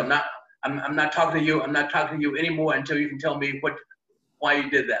parents, I'm not talking to you. I'm not talking to you anymore until you can tell me why you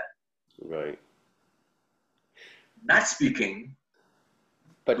did that. Right. Not speaking,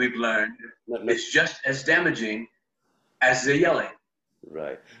 but we've learned it's just as damaging as the yelling.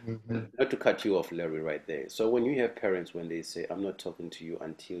 Right. Mm-hmm. Not to cut you off, Larry, right there. So when you have parents, when they say, I'm not talking to you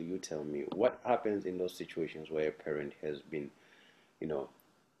until you tell me, what happens in those situations where a parent has been,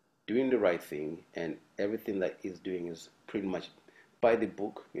 doing the right thing and everything that he's doing is pretty much by the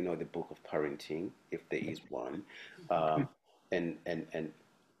book, the book of parenting, if there is one, but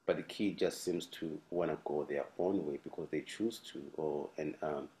the kid just seems to want to go their own way because they choose to, and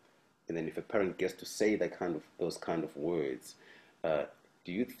then if a parent gets to say those kind of words,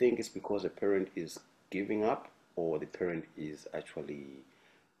 do you think it's because the parent is giving up, or the parent is actually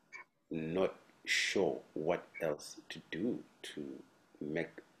not sure what else to do to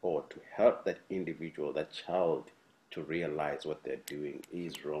make or to help that individual, that child, to realize what they're doing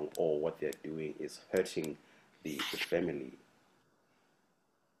is wrong or what they're doing is hurting the family?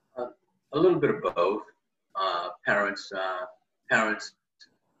 A little bit of both. Parents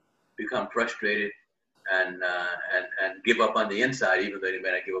become frustrated and give up on the inside, even though they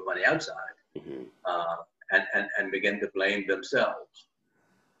may not give up on the outside, mm-hmm. And begin to blame themselves.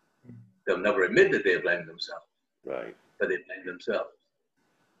 They'll never admit that they blame themselves, right? But they blame themselves.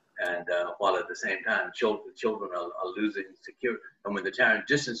 And while at the same time, children are losing security. And when the parent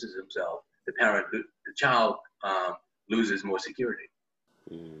distances himself, the child loses more security.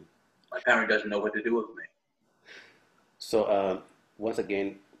 Mm. My parent doesn't know what to do with me. So once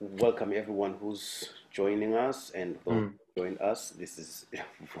again, welcome everyone who's joining us and join us. This is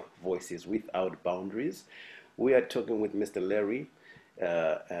Voices Without Boundaries. We are talking with Mr. Larry.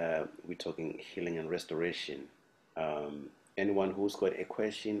 We're talking healing and restoration. Anyone who's got a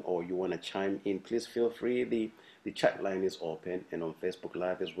question or you want to chime in, please feel free. The chat line is open, and on Facebook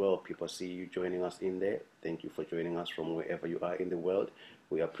Live as well. People see you joining us in there. Thank you for joining us from wherever you are in the world.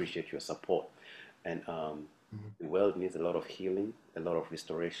 We appreciate your support. and the world needs a lot of healing, a lot of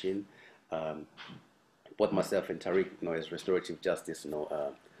restoration. Um, both myself and Tariq, as restorative justice,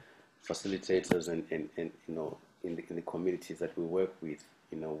 facilitators and in the communities that we work with,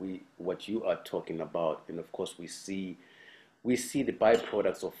 we what you are talking about, and of course we see the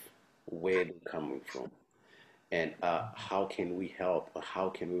byproducts of where they're coming from, and how can we help or how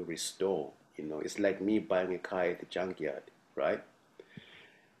can we restore? It's like me buying a car at the junkyard, right?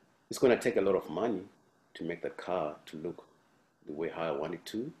 It's going to take a lot of money to make that car to look the way how I want it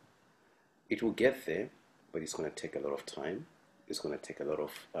to. It will get there, but it's going to take a lot of time. It's going to take a lot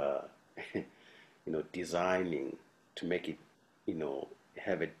of designing to make it,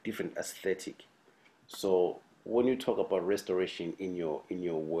 have a different aesthetic. So when you talk about restoration in your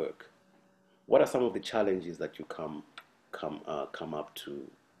work, what are some of the challenges that you come up to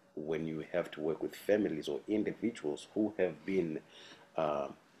when you have to work with families or individuals who have been uh,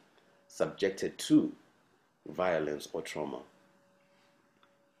 subjected to violence or trauma?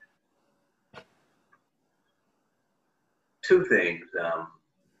 Two things.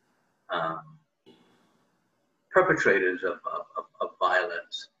 Um, Perpetrators of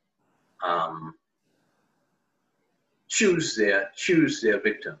violence um, choose their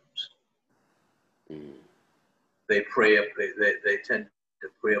victims. Mm. They they tend to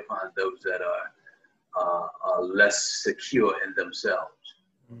prey upon those that are less secure in themselves.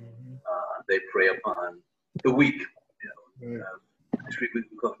 They prey upon the weak. We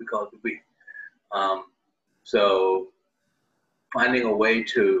call it the weak. Um, so finding a way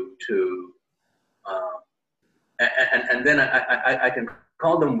to uh, and then I can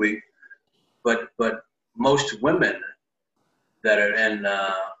call them weak, but most women that are in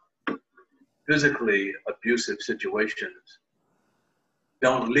physically abusive situations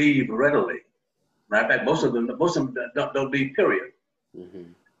don't leave readily. Matter of fact, most of them don't leave. Period. Mm-hmm.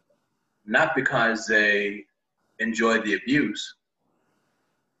 Not because they enjoy the abuse,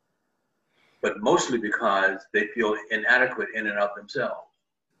 but mostly because they feel inadequate in and of themselves.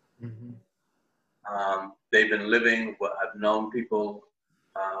 They've been living. Well, I've known people.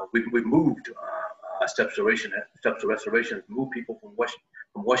 We moved Steps to Restoration. Moved people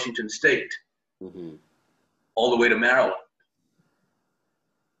from Washington State Mm-hmm. all the way to Maryland.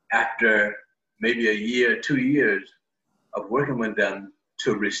 After maybe a year, 2 years of working with them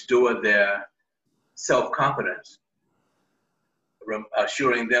to restore their self-confidence,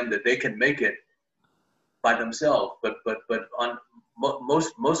 assuring them that they can make it by themselves. But on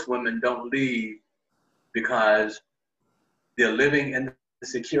most women don't leave because they're living in the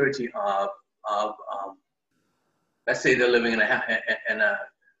security of let's say they're living in a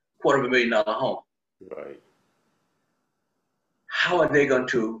 $250,000 home. Right. How are they going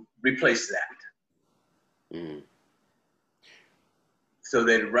to replace that? Mm. So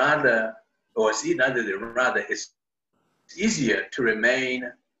they'd rather, or it's not that they'd rather, it's easier to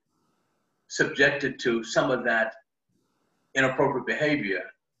remain subjected to some of that inappropriate behavior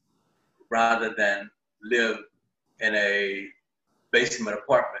rather than live in a basement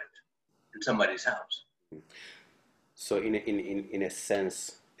apartment in somebody's house. So in a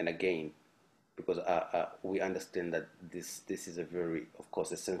sense, and again, because we understand that this is a very, of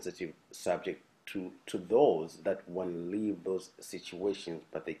course, a sensitive subject to those that want to leave those situations,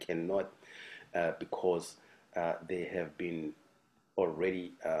 but they cannot because they have been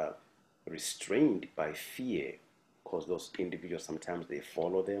already restrained by fear. Because those individuals sometimes they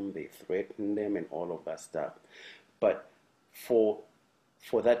follow them, they threaten them, and all of that stuff. But for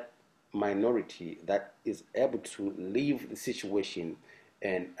that minority that is able to leave the situation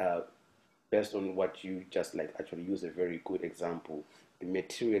and based on what you just like actually use a very good example, the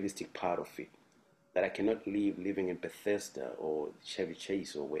materialistic part of it, that I cannot leave living in Bethesda or Chevy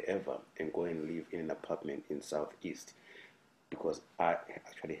Chase or wherever and go and live in an apartment in Southeast because I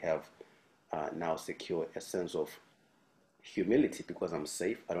actually have now secured a sense of humility because I'm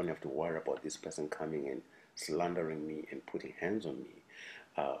safe. I don't have to worry about this person coming and slandering me and putting hands on me.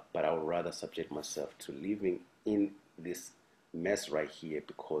 But I would rather subject myself to living in this mess right here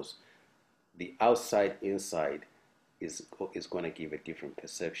because the outside inside is going to give a different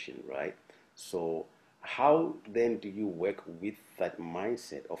perception, right? So how then do you work with that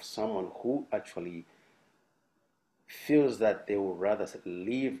mindset of someone who actually feels that they would rather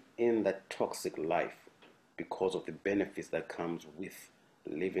live in that toxic life because of the benefits that comes with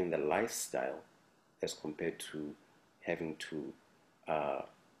living the lifestyle as compared to having to uh,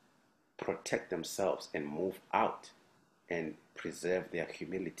 protect themselves and move out and preserve their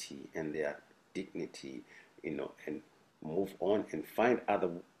humility and their dignity, and move on and find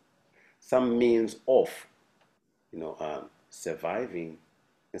some means of, surviving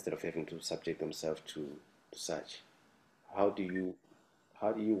instead of having to subject themselves to such. How do you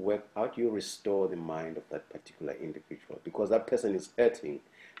work, how do you restore the mind of that particular individual? Because that person is hurting,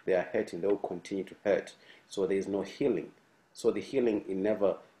 they are hurting, they will continue to hurt. So there is no healing. So the healing, it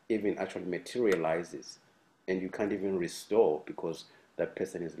never even actually materializes, and you can't even restore because that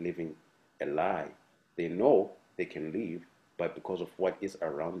person is living a lie. They know they can leave, but because of what is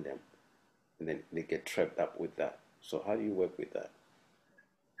around them, and then they get trapped up with that. So how do you work with that?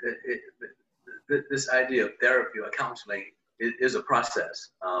 This idea of therapy or counseling is a process.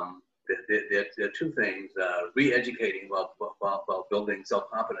 There are two things: re-educating while building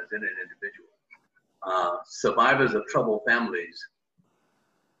self-confidence in an individual. Survivors of troubled families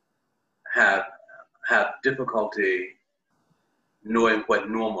have difficulty knowing what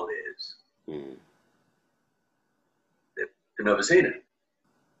normal is. Mm. They've never seen it.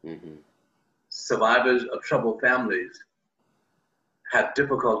 Mm-hmm. Survivors of troubled families have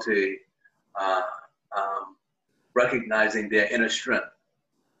difficulty uh, recognizing their inner strength.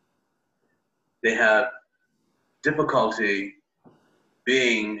 They have difficulty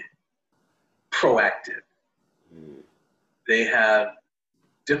being proactive. Mm. They have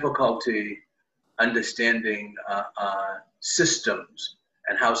difficulty understanding systems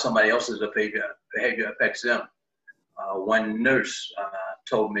and how somebody else's behavior affects them. One nurse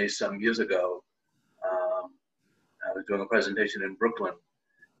told me some years ago, I was doing a presentation in Brooklyn,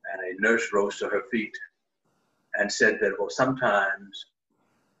 and a nurse rose to her feet and said that, well, sometimes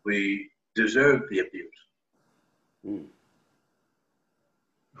we deserve the abuse. Mm.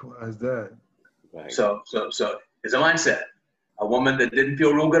 Why is that? Right. So it's a mindset. A woman that didn't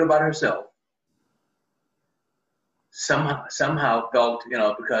feel real good about herself somehow felt,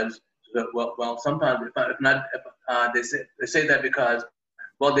 because sometimes they say that because,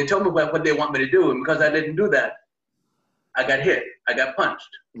 well, they told me what they want me to do, and because I didn't do that, I got hit, I got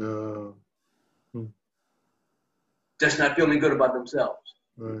punched. Just not feeling good about themselves.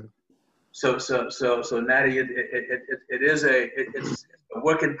 Right. So Natty, it's a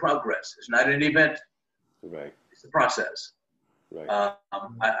work in progress. It's not an event. Right. It's a process. Right.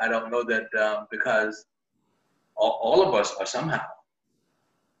 I don't know that because all of us are somehow,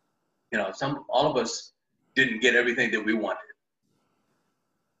 all of us didn't get everything that we wanted,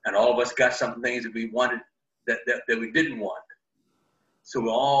 and all of us got some things that we wanted that we didn't want. So we're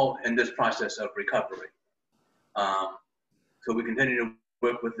all in this process of recovery. So we continue to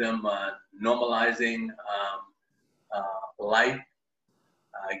work with them, normalizing life,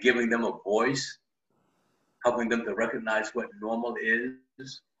 giving them a voice, helping them to recognize what normal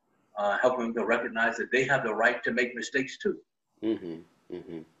is, helping them to recognize that they have the right to make mistakes too. Mm-hmm.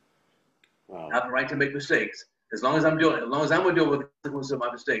 Mm-hmm. Wow. I have the right to make mistakes. As long as I'm going to deal with the consequences of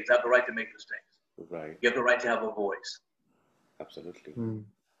my mistakes, I have the right to make mistakes. Right. You have the right to have a voice. Absolutely. Mm.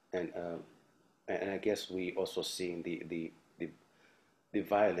 And I guess we also seeing the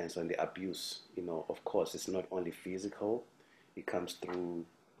violence and the abuse. Of course, it's not only physical; it comes through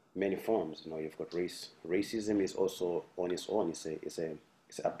many forms. You've got racism is also on its own. It's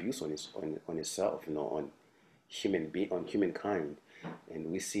abuse on itself. On on humankind,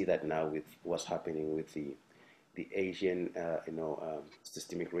 and we see that now with what's happening with the Asian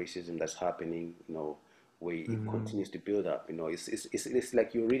systemic racism that's happening. Where it continues to build up. It's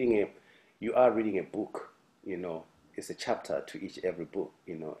like you are reading a book. It's a chapter to every book.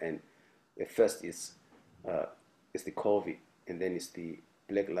 And the first is the COVID, and then it's the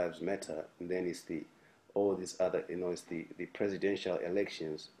Black Lives Matter, and then it's the all these other, it's the presidential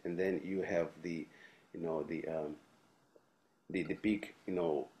elections, and then you have the big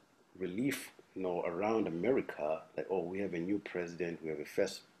relief around America, that we have a new president, we have a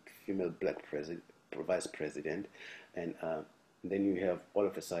first female black president, vice president, and then you have all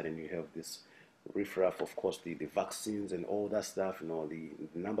of a sudden you have this riffraff, of course, the vaccines and all that stuff, the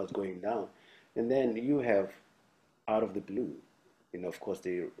numbers going down, and then you have out of the blue, of course,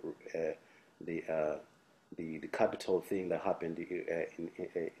 the capital thing that happened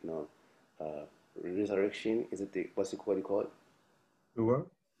resurrection. Is it what do you call it? The what?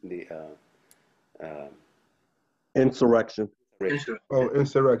 The insurrection. Oh,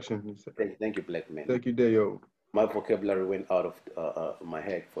 insurrection. Thank you, black man. Thank you, Deo. My vocabulary went out of my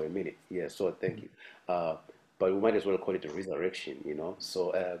head for a minute. Yeah, so thank you. But we might as well call it a resurrection,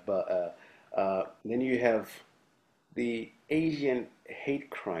 So, then you have the Asian hate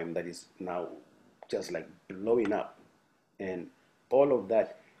crime that is now just like blowing up, and all of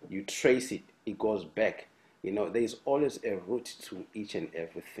that, you trace it, it goes back. There is always a root to each and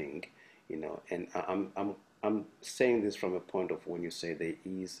everything, And I'm saying this from a point of when you say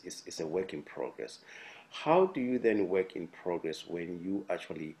it's a work in progress. How do you then work in progress when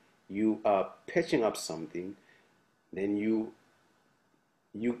you are patching up something, then you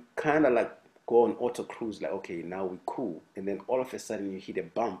kind of like go on auto cruise, like, okay, now we're cool, and then all of a sudden you hit a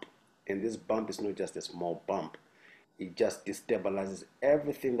bump, and this bump is not just a small bump, it just destabilizes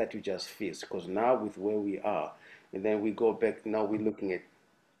everything that you just faced, because now with where we are, and then we go back, now we're looking at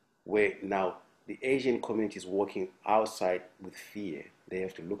where now the Asian community is walking outside with fear. They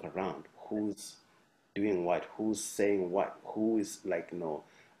have to look around, who's doing what, who's saying what, who is like,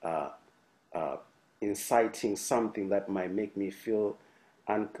 uh, uh, inciting something that might make me feel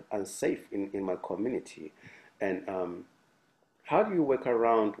unsafe in my community. And how do you work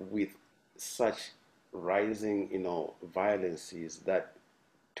around with such rising, violences that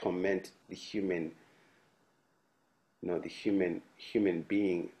torment the human, the human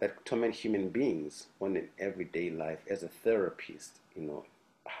being, that torment human beings on an everyday life as a therapist,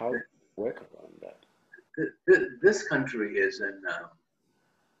 how do you work around that? This country is in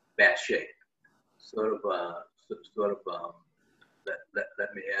bad shape. Sort of,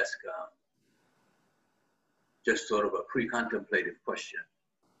 let me ask just sort of a pre-contemplative question.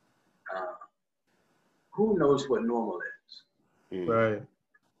 Who knows what normal is? Mm. Right.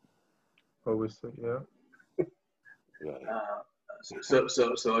 Always say, yeah. Right.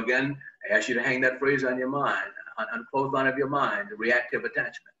 So again, I ask you to hang that phrase on your mind, on the clothesline of your mind, the reactive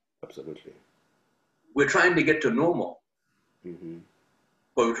attachment. Absolutely. We're trying to get to normal, Mm-hmm.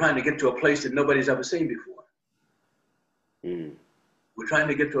 but we're trying to get to a place that nobody's ever seen before. Mm. We're trying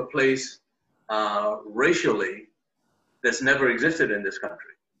to get to a place racially that's never existed in this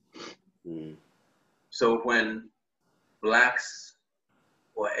country. Mm. So when blacks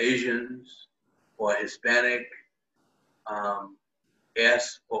or Asians or Hispanic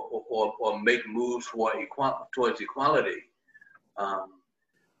ask or make moves towards equality,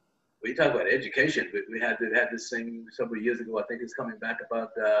 we talk about education. We had this thing several years ago. I think it's coming back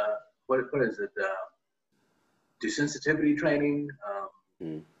about what is it? Desensitivity training.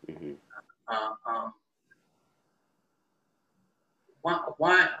 Mm-hmm.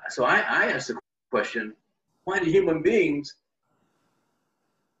 Why? So I asked the question: why do human beings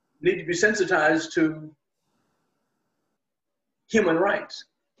need to be sensitized to human rights?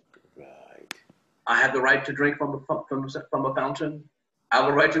 Right. I have the right to drink from a fountain. I have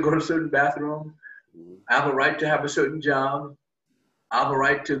a right to go to a certain bathroom. Mm-hmm. I have a right to have a certain job. I have a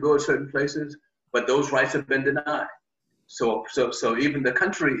right to go to certain places, but those rights have been denied. So even the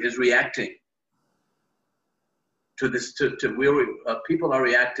country is reacting to this. People are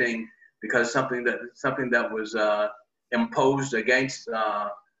reacting because something that was imposed against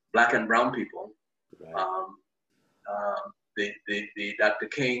black and brown people. Right. The Dr.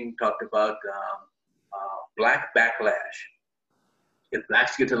 King talked about black backlash. If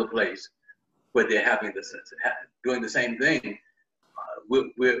blacks get to the place where they're having this, doing the same thing,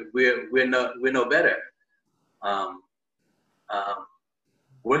 we're no better.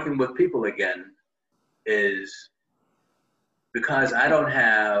 Working with people again is because I don't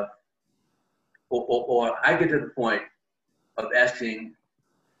have, or I get to the point of asking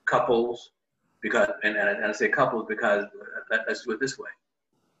couples, because, and I say couples because let's do it this way.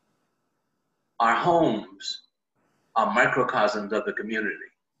 Our homes are microcosms of the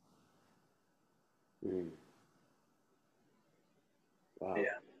community. Mm. Wow.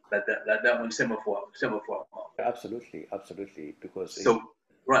 Yeah, that one's semaphore. Absolutely, because So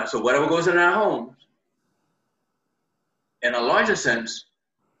right, so whatever goes in our homes, in a larger sense,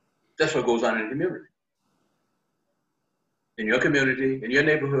 that's what goes on in the community. In your community, in your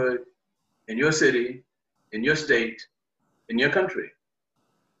neighborhood, in your city, in your state, in your country.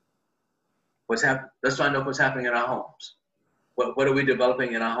 What's happening? Let's find out what's happening in our homes. What are we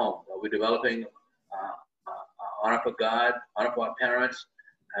developing in our home? Are we developing honor for God, honor for our parents,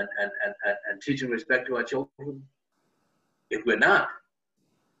 and teaching respect to our children? If we're not,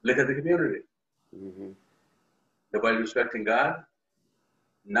 look at the community. Mm-hmm. Nobody respecting God,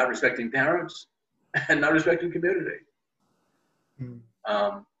 not respecting parents, and not respecting community.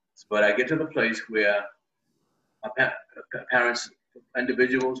 But I get to the place where parents,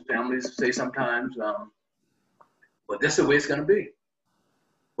 individuals, families say sometimes, well, this is the way it's going to be.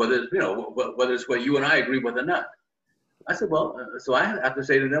 Whether it's where you and I agree with or not. I said, well, so I have to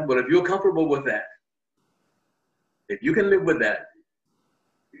say to them, well, if you're comfortable with that, if you can live with that,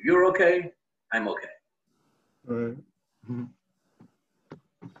 if you're okay, I'm okay. Right.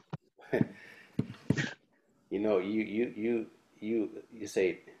 You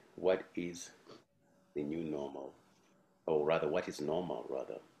say, what is the new normal, or rather, what is normal?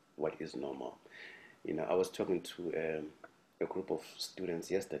 What is normal? I was talking to a group of students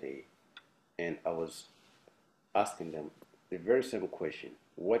yesterday, and I was asking them the very same question: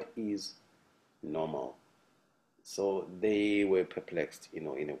 what is normal? So they were perplexed, in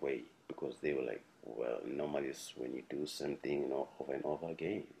a way, because they were like, well, normal is when you do something, over and over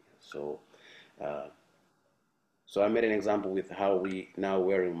again. So, uh, so I made an example with how we now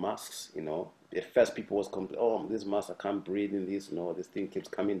wearing masks. At first people was complaining, oh, this mask, I can't breathe in this. No, this thing keeps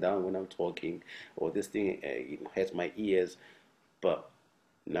coming down when I'm talking, or this thing hurts my ears. But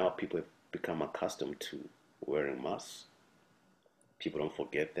now people have become accustomed to wearing masks. People don't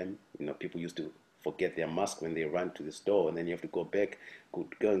forget them. People used to forget their mask when they ran to the store, and then you have to go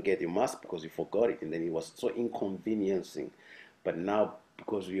and get your mask because you forgot it, and then it was so inconveniencing. But now,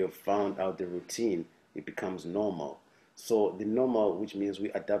 because we have found out the routine, it becomes normal. So the normal, which means we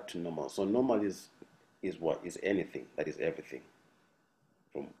adapt to normal. So normal is what is anything that is everything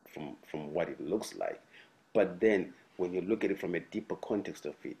from what it looks like. But then when you look at it from a deeper context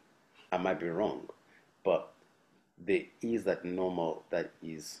of it, I might be wrong, but there is that normal that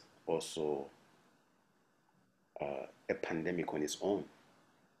is also a pandemic on its own,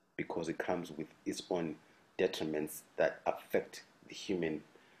 because it comes with its own detriments that affect the human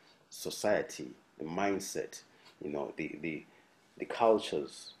society, the mindset, the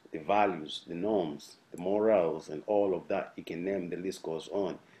cultures, the values, the norms, the morals, and all of that. You can name, the list goes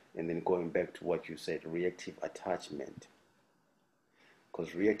on. And then going back to what you said, reactive attachment.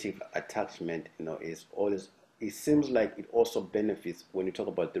 Because reactive attachment, is always, it seems like it also benefits when you talk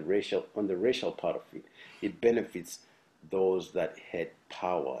about the racial part of it. It benefits those that had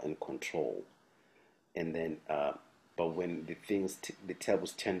power and control. And then, but when the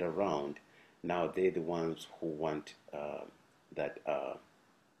tables turned around, now they're the ones who want that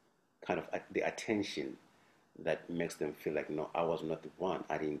kind of the attention that makes them feel like, no, I was not the one,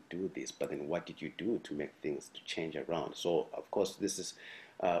 I didn't do this. But then what did you do to make things to change around? So of course this is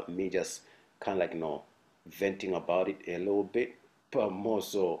me just kind of like, venting about it a little bit, but more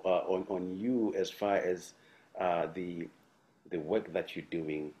so on you, as far as the work that you're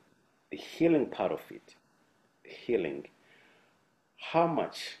doing, the healing part of it, healing. How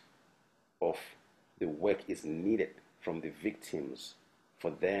much of the work is needed from the victims for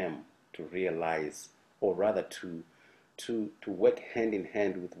them to realize, or rather to work hand in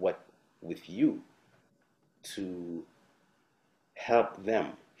hand with you, to help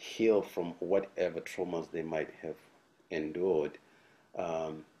them heal from whatever traumas they might have endured.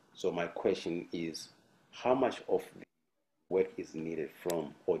 So my question is, how much of the work is needed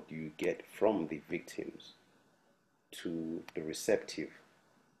from, or do you get from, the victims to be receptive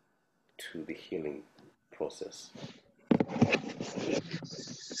to the healing process?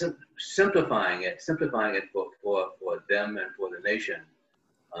 Simplifying it for them and for the nation,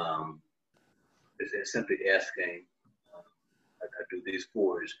 is simply asking, I do these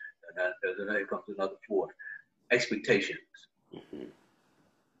fours, and then here comes another four. Expectations. Mm-hmm.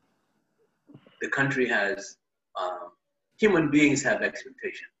 The country has, human beings have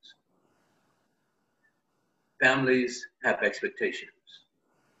expectations. Families have expectations.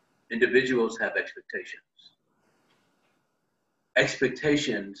 Individuals have expectations.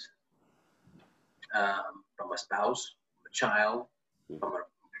 Expectations from a spouse, a child, from an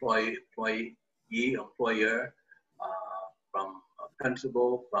employer, from a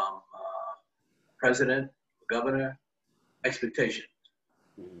principal, from a president, a governor, expectations.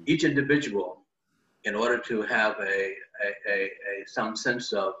 Mm-hmm. Each individual, in order to have some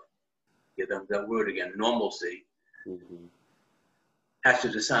sense of, that word again, normalcy, Mm-hmm. has to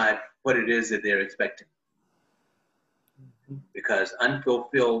decide what it is that they're expecting. Because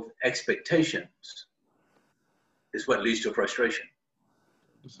unfulfilled expectations is what leads to frustration.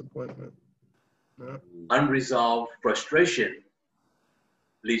 Disappointment. Yeah. Unresolved frustration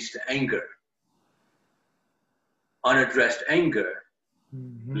leads to anger. Unaddressed anger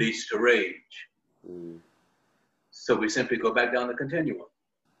leads to rage. Mm-hmm. So we simply go back down the continuum.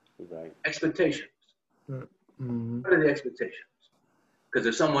 Right. Expectations. Mm-hmm. What are the expectations? Because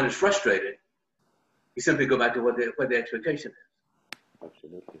if someone is frustrated, you simply go back to what the expectation is.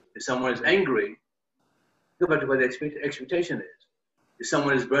 Absolutely. If someone is angry, go back to what the expectation is. If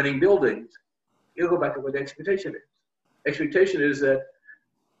someone is burning buildings, you go back to what the expectation is. Expectation is that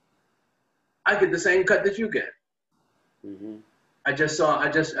I get the same cut that you get. Mm-hmm. I just saw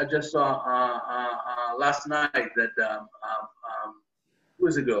last night that who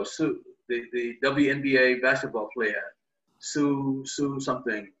was it girl? Sue, the WNBA basketball player, Sue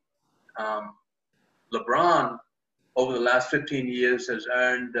something. LeBron, over the last 15 years, has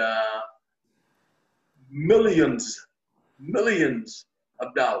earned millions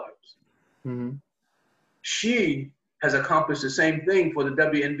of dollars. Mm-hmm. She has accomplished the same thing for the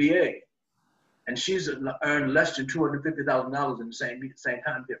WNBA. and she's earned less than $250,000 in the same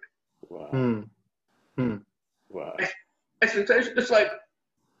time period. Wow. Hmm. Hmm. Wow. Expectation. It's like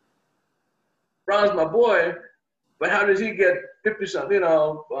Ron's my boy, but how does he get 50-something,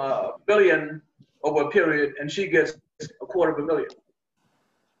 billion over a period, and she gets $250,000?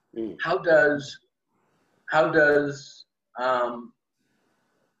 Mm. How does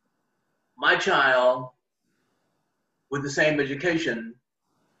my child with the same education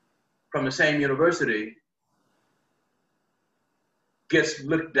from the same university gets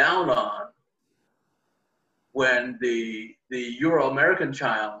looked down on when the Euro-American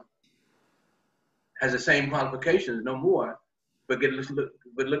child has the same qualifications, no more, but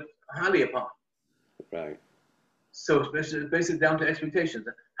looked highly upon? Right. So it's basically down to expectations.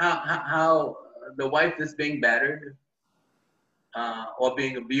 How the wife that's being battered or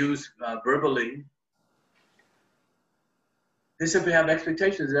being abused verbally, they simply have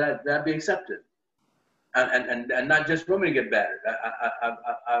expectations that be accepted, and not just women get battered.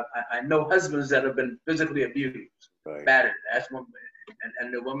 I know husbands that have been physically abused, Right. battered. That's one,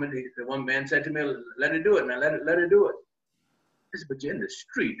 and the one man said to me, "Let her do it, man. Let her do it." I said, "But you're in the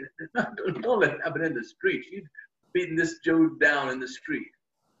street. Don't let it happen in the street. She's beating this Joe down in the street."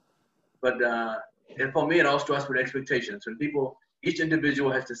 But and for me, it all starts with expectations. When each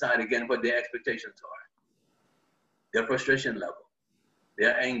individual has to decide again what their expectations are, their frustration level,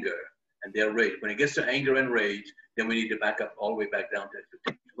 their anger, and their rage. When it gets to anger and rage, then we need to back up all the way back down to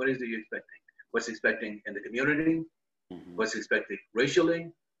expectations. What is it you're expecting? What's expecting in the community? Mm-hmm. What's expected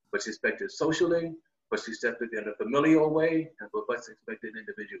racially? What's expected socially? What's expected in a familial way? And what's expected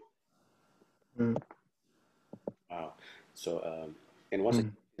individually? Hmm. Wow. So, and once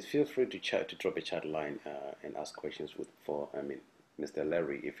again, feel free to drop a chat line and ask questions for Mr.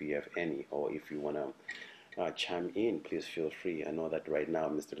 Larry, if you have any, or if you want to chime in, please feel free. I know that right now,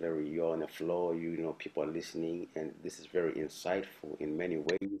 Mr. Larry, you're on the floor. You know people are listening, and this is very insightful in many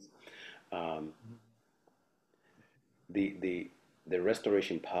ways. Um, the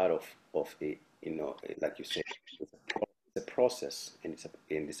restoration part of it, like you said, it's a process, and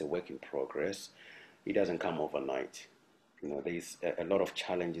it's a work in progress. It doesn't come overnight. There's a lot of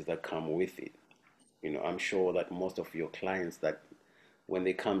challenges that come with it. I'm sure that most of your clients, that when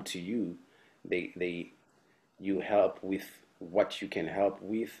they come to you, they you help with what you can help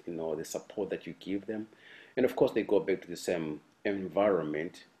with, the support that you give them, and of course they go back to the same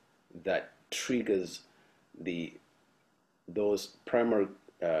environment that triggers the those primary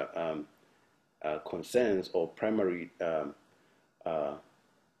concerns, or primary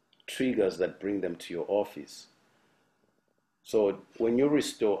triggers that bring them to your office. So when you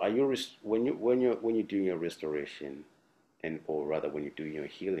restore, when you're doing your restoration, or rather when you're doing your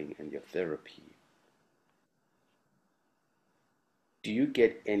healing and your therapy, do you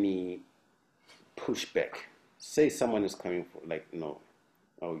get any pushback? Say someone is coming for,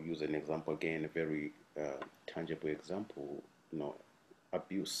 I'll use an example again, a very tangible example,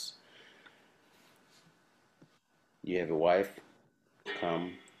 abuse. You have a wife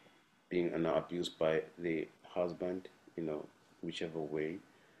come being abused by the husband, whichever way,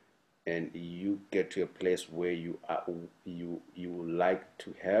 and you get to a place where you would like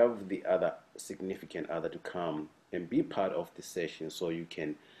to have the other significant other to come and be part of the session, so you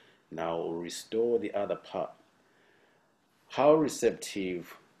can now restore the other part. How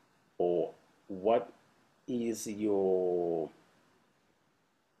receptive, or what is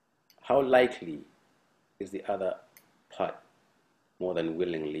how likely is the other part more than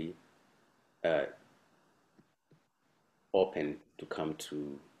willingly open to come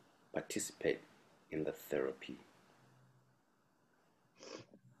to participate in the therapy?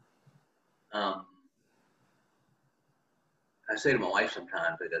 I say to my wife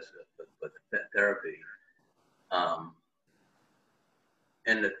sometimes, because with therapy,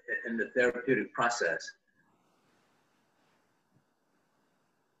 in the therapeutic process,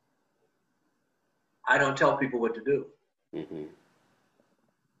 I don't tell people what to do. Mm-hmm.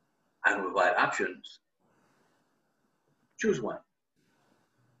 I can provide options. Choose one.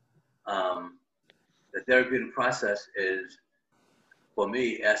 The therapeutic process is, for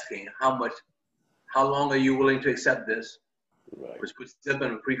me, asking how long are you willing to accept this? Right. Which puts them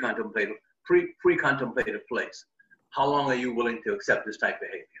in a pre-contemplative place. How long are you willing to accept this type of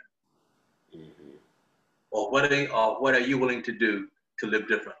behavior? Mm-hmm. Or what are you willing to do to live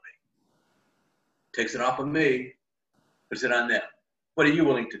differently? Takes it off of me, puts it on them. What are you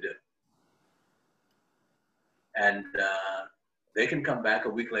willing to do? And they can come back a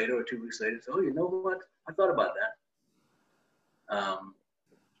week later or 2 weeks later and say, "Oh, you know what? I thought about that."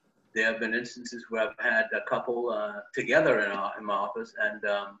 There have been instances where I've had a couple together in my office,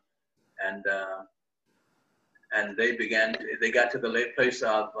 and they got to the late place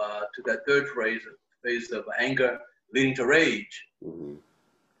of to that third phase of anger leading to rage, Mm-hmm.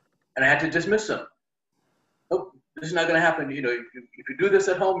 and I had to dismiss them. Oh, this is not going to happen. You know, if you do this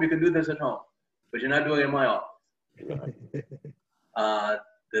at home, you can do this at home, but you're not doing it in my office. Right.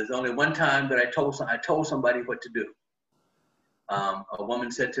 There's only one time that I told somebody what to do. A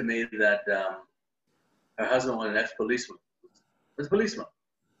woman said to me that her husband was an ex-policeman,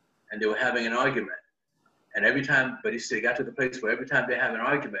 and they were having an argument. And every time, but he said he got to the place where every time they have an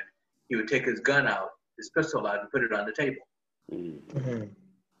argument, he would take his gun out, his pistol out, and put it on the table. Mm-hmm.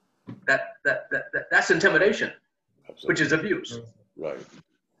 That's intimidation, Absolutely. which is abuse. Right.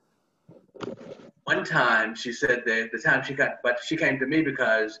 One time, she said that the time she came to me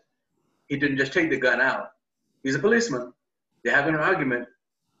because he didn't just take the gun out. He's a policeman. They're having an argument.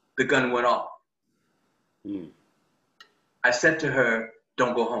 The gun went off. Mm. I said to her,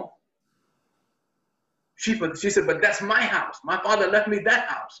 "Don't go home." She said, "But that's my house. My father left me that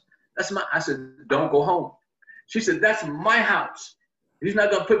house. I said, "Don't go home." She said, "That's my house. He's not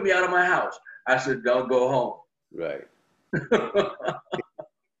going to put me out of my house." I said, "Don't go home." Right.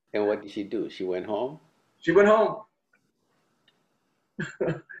 And what did she do? She went home? She went home.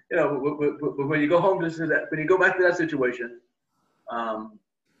 You know, when you go home when you go back to that situation,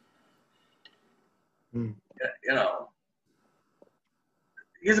 you know,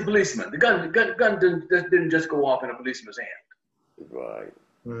 he's a policeman. The gun didn't just go off in a policeman's hand. Right.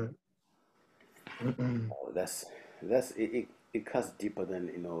 Right. Oh, that's it cuts deeper than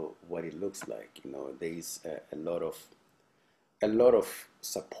what it looks like. There's a lot of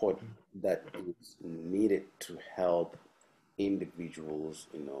support that is needed to help individuals,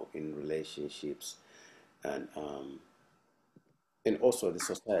 in relationships, and also the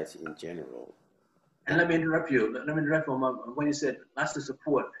society in general. And let me interrupt you. Let me interrupt you when you said lots of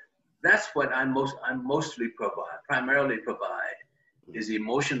support. That's what I primarily provide, is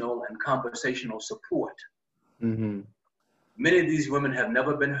emotional and conversational support. Mm-hmm. Many of these women have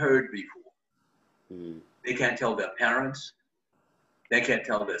never been heard before. Mm. They can't tell their parents. They can't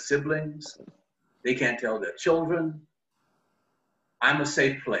tell their siblings. They can't tell their children. I'm a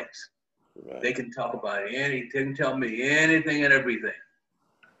safe place. Right. They can talk about anything, they can tell me anything and everything,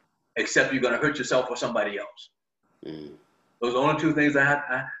 except you're going to hurt yourself or somebody else. Mm. Those are the only two things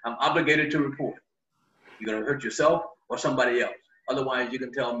I'm obligated to report. You're going to hurt yourself or somebody else. Otherwise, you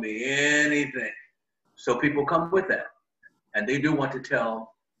can tell me anything. So people come with that. And they do want to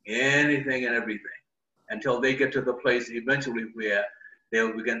tell anything and everything until they get to the place eventually where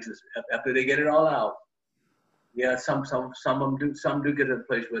they'll begin to, after they get it all out, yeah, some of them do get to the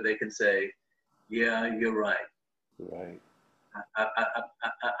place where they can say, yeah, you're right. Right.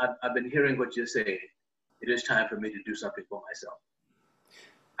 I've been hearing what you're saying. It is time for me to do something for myself.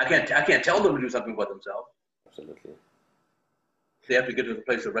 I can't tell them to do something for themselves. Absolutely. They have to get to the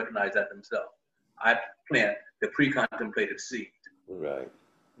place to recognize that themselves. I plant the pre-contemplated seed. Right.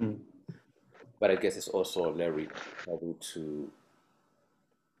 Mm. But I guess it's also Larry having to,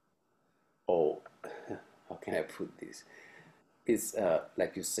 how can I put this? It's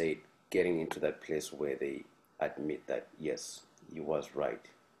like you say, getting into that place where they admit that, yes, you was right.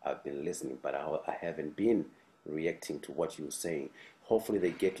 I've been listening, but I haven't been reacting to what you were saying. Hopefully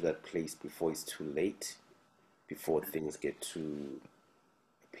they get to that place before it's too late, before things get to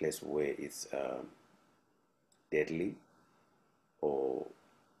a place where it's deadly or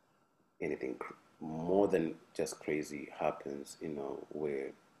anything more than just crazy happens,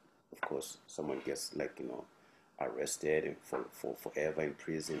 where, of course, someone gets arrested and for forever in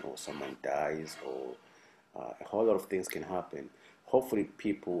prison, or someone dies, or a whole lot of things can happen. Hopefully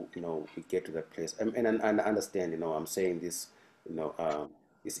people, we get to that place. And I understand, I'm saying this,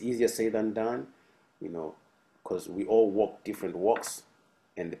 it's easier said than done, because we all walk different walks,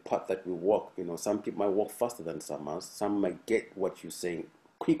 and the path that we walk, some people might walk faster than some else. Some might get what you're saying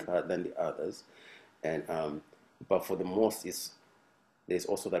quicker than the others. And but for the most, there's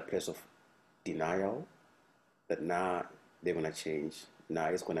also that place of denial, that they're gonna change,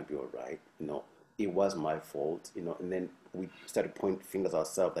 it's gonna be all right, it was my fault, and then we started pointing fingers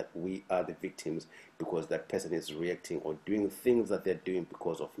ourselves that we are the victims because that person is reacting or doing things that they're doing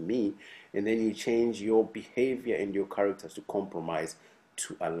because of me. And then you change your behavior and your characters to compromise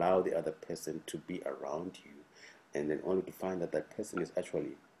to allow the other person to be around you, and then only to find that that person is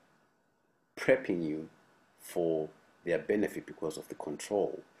actually prepping you for their benefit because of the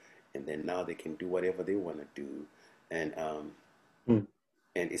control. And then now they can do whatever they want to do. And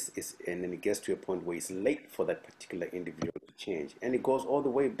and then it gets to a point where it's late for that particular individual to change, and it goes all the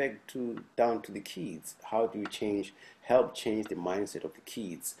way back down to the kids. How do you help change the mindset of the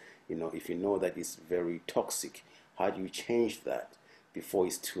kids, You know, if you know that it's very toxic, how do you change that before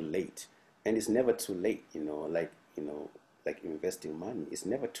it's too late? And it's never too late, like investing money. It's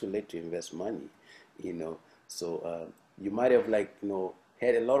never too late to invest money, you know. So you might have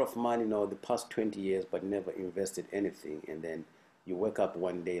had a lot of money, the past 20 years, but never invested anything, and then you wake up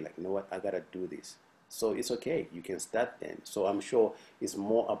one day like, you know what, I gotta do this. So it's okay. You can start then. So I'm sure it's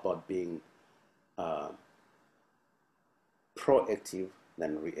more about being uh, proactive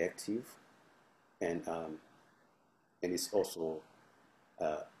than reactive, and it's also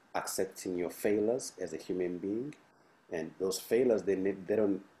uh, accepting your failures as a human being, and those failures they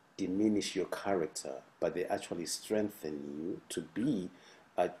don't diminish your character, but they actually strengthen you to be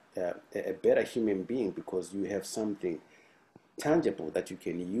a better human being, because you have something tangible that you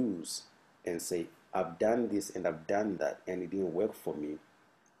can use and say, I've done this and I've done that and it didn't work for me.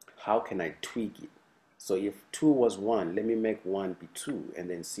 How can I tweak it? So if two was one, let me make one be two, and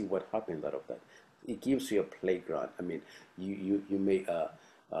then see what happens out of that. It gives you a playground. I mean, you may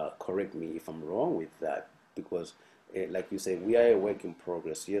correct me if I'm wrong with that, because like you say, we are a work in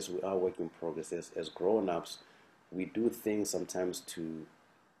progress. Yes, we are work in progress. As grown-ups, we do things sometimes to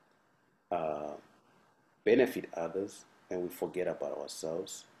uh, benefit others, and we forget about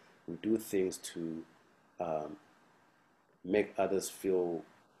ourselves. We do things to um, make others feel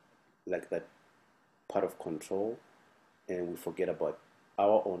like that part of control, and we forget about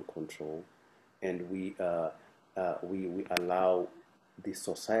our own control, and we allow the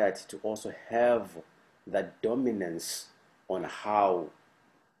society to also have that dominance on how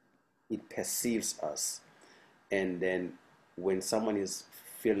it perceives us. And then when someone is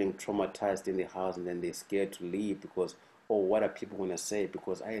feeling traumatized in the house, and then they're scared to leave because, oh, what are people going to say?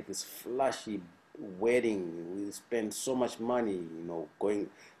 Because I have this flashy wedding, we spent so much money, going,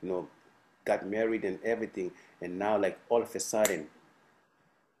 got married and everything, and now like all of a sudden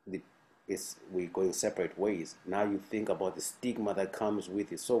the, we're going separate ways. Now you think about the stigma that comes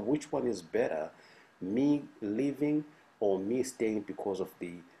with it. So which one is better, me leaving or me staying because of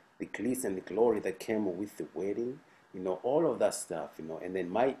the glitz and the glory that came with the wedding? All of that stuff, and then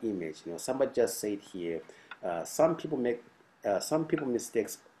my image. Somebody just said here, some people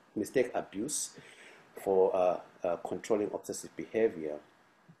mistake abuse for controlling obsessive behavior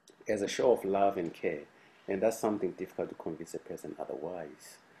as a show of love and care, and that's something difficult to convince a person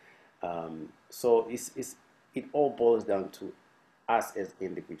otherwise. So it all boils down to us as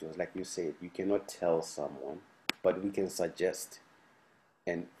individuals. Like you said, you cannot tell someone, but we can suggest.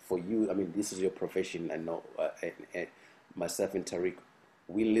 And for you, I mean, this is your profession. I know, and myself and Tariq,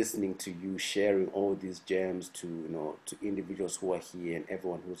 we listening to you sharing all these gems to to individuals who are here and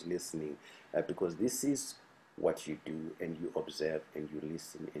everyone who's listening, because this is what you do, and you observe and you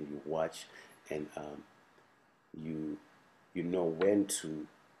listen and you watch, and you know when to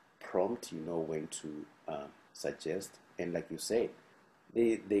prompt, you know when to suggest, and like you say,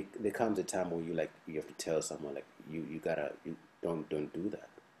 there comes a time where you have to tell someone like you gotta you don't do that,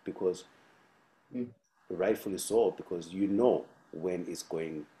 because Mm. rightfully so, because when it's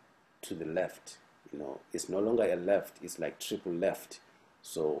going to the left. It's no longer a left, it's like triple left.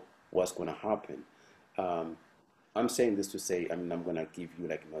 So what's going to happen? um, I'm saying this to say, I mean, I'm going to give you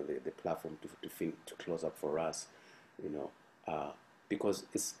the platform to close up for us, you know uh, because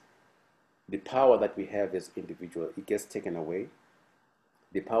it's the power that we have as individuals, it gets taken away.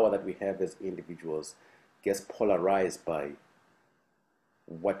 The power that we have as individuals gets polarized by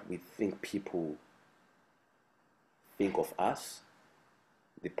what we think people think of us.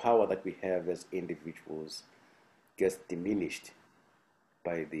 The power that we have as individuals gets diminished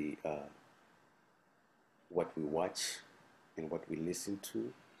by the what we watch and what we listen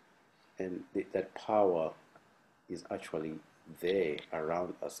to, and that power is actually there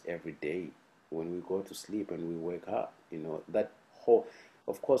around us every day when we go to sleep and we wake up. That whole,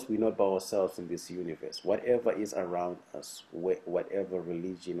 of course, we're not by ourselves in this universe. Whatever is around us, whatever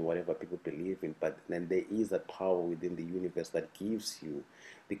religion, whatever people believe in, but then there is that power within the universe that gives you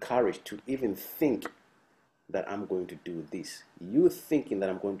the courage to even think that I'm going to do this. You thinking that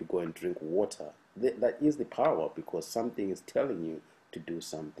I'm going to go and drink water, that is the power, because something is telling you to do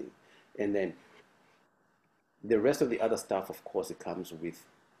something. And then the rest of the other stuff, of course, it comes with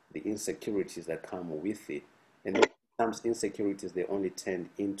the insecurities that come with it. And then sometimes insecurities, they only turn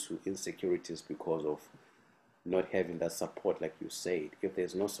into insecurities because of not having that support, like you said. If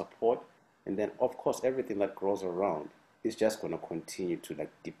there's no support, and then of course everything that grows around is just going to continue to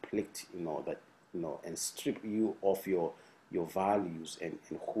deplete, and strip you of your values and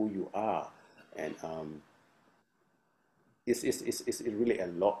who you are. And it's really a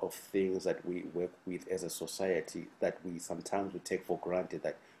lot of things that we work with as a society that we sometimes we take for granted,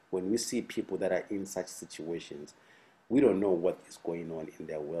 that when we see people that are in such situations, we don't know what is going on in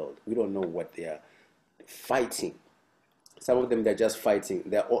their world. We don't know what they are fighting. Some of them, they're just fighting.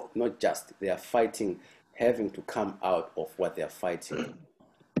 They're not just, they are fighting, having to come out of what they're fighting.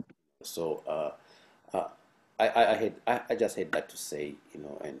 So I just had that to say,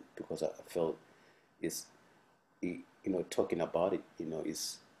 and because I felt it's, talking about it,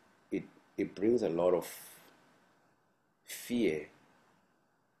 it brings a lot of fear.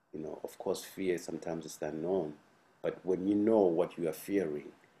 Of course, fear sometimes is the unknown, but when you know what you are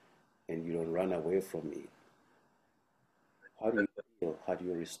fearing and you don't run away from it, how do you feel? How do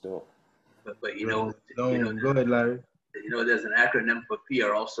you restore? But Go ahead, Larry. There's an acronym for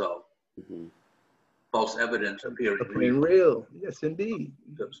fear also. Mm-hmm. False evidence appearing real. Yes, indeed.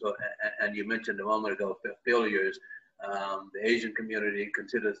 So, and you mentioned a moment ago failures. The Asian community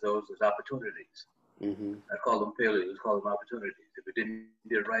considers those as opportunities. Mm-hmm. I call them failures. Call them opportunities. If you didn't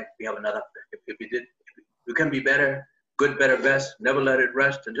do it right, we have another. If you can be better, good, better, best. Never let it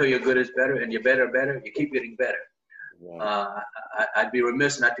rest until your good is better, and you're better. You keep getting better. Wow. I'd be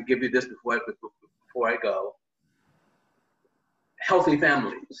remiss not to give you this before I go. Healthy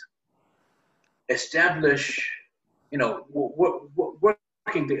families establish,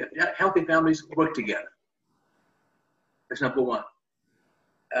 working together. Healthy families work together. That's number one.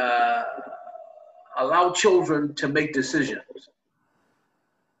 Allow children to make decisions,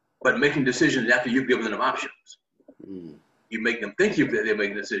 but making decisions after you've given them options. Mm. You make them think they're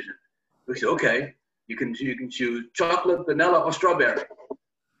making a decision. We say, okay, you can choose chocolate, vanilla, or strawberry.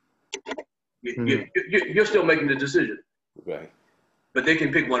 You're still making the decision. Right. But they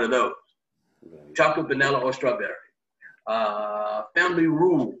can pick one of those. Right. Chocolate, vanilla, or strawberry. Family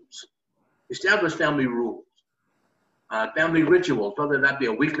rules. Establish family rules. Family rituals, whether that be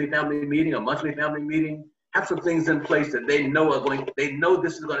a weekly family meeting, a monthly family meeting, have some things in place that they know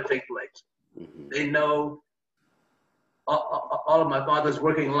this is going to take place. Mm-hmm. They know all of my father's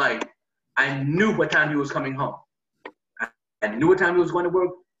working life. I knew what time he was coming home. I knew what time he was going to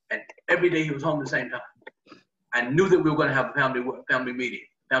work, and every day he was home at the same time. I knew that we were going to have a family meeting,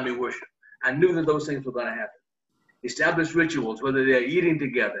 family worship. I knew that those things were going to happen. Establish rituals, whether they're eating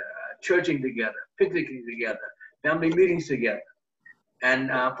together, churching together, picnicking together, family meetings together. And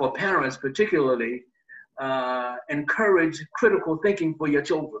for parents particularly, encourage critical thinking for your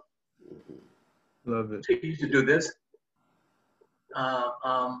children. Love it. So you used to do this.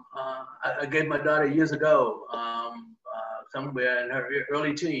 I gave my daughter years ago, somewhere in her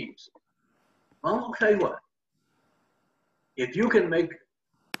early teens. Well, I'll tell you what. If you can make,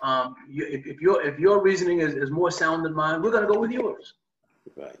 if your reasoning is more sound than mine, we're going to go with yours.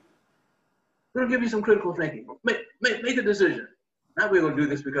 Right. We're going to give you some critical thinking. Make a decision. Not we're going to do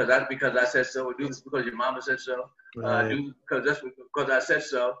this because I said so, or do this because your mama said so, right. do because I said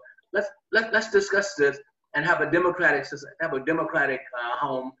so. Let's discuss this and have a democratic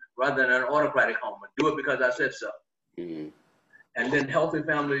home rather than an autocratic home. Do it because I said so. Mm-hmm. And then healthy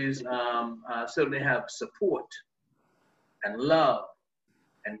families certainly have support and love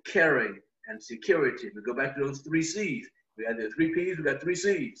and caring and security. We go back to those 3 C's. We had the 3 P's, we got 3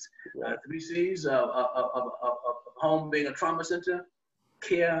 C's. Right. 3 C's of home being a trauma center: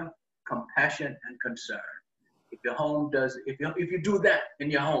 care, compassion, and concern. If your home does, if you do that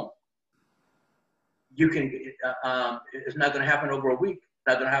in your home, you can, it's not gonna happen over a week, it's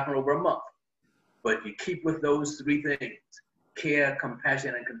not gonna happen over a month. But if you keep with those 3 things, care,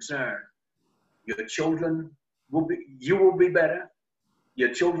 compassion, and concern, your children you will be better,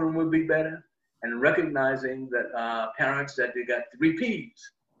 your children will be better, and recognizing that parents, that they got 3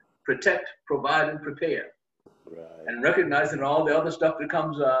 P's: protect, provide, and prepare. Right. And recognizing all the other stuff that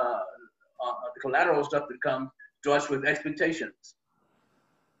comes, the collateral stuff that comes to us with expectations.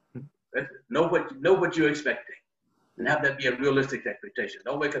 Know what you're expecting, and have that be a realistic expectation.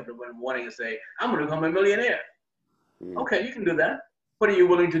 Don't wake up in the morning and say, I'm going to become a millionaire. Mm. Okay, you can do that. What are you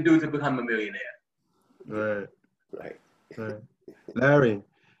willing to do to become a millionaire? Right. Right. Right. Larry,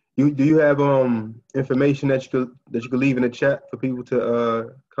 do you have information that you could leave in the chat for people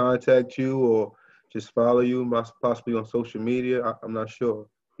to contact you or just follow you, possibly on social media? I'm not sure.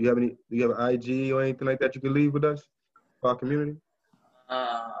 Do you have an IG or anything like that you can leave with us for our community?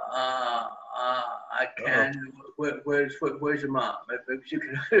 I can. Where's your mom? If she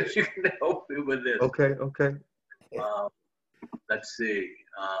can help me with this. Okay. Let's see.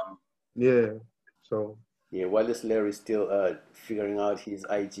 Yeah. So. Yeah, while this Larry's still figuring out his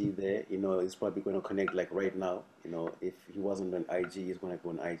IG there, he's probably going to connect like right now. If he wasn't on IG, he's going to go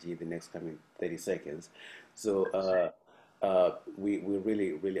on IG in the next coming 30 seconds. So we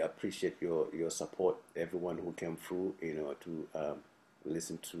really, really appreciate your support, everyone who came through, to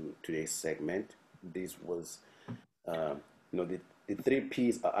listened to today's segment. This was, the three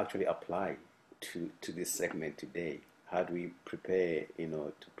P's are actually applied to this segment today. How do we prepare,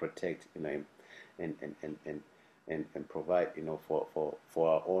 to protect, and provide, for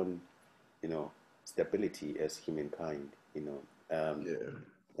our own, stability as humankind,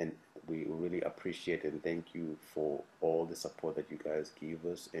 and we really appreciate and thank you for all the support that you guys give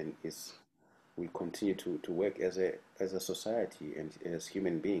us, and we continue to work as a society and as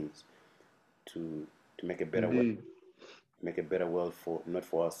human beings to make a better world, make a better world for not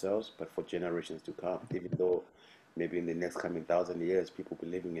for ourselves but for generations to come. Even though maybe in the next coming 1,000 years people will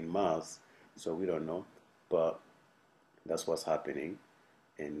be living in Mars, so we don't know, but that's what's happening,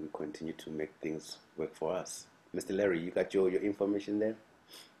 and we continue to make things work for us. Mr. Larry, you got your information there?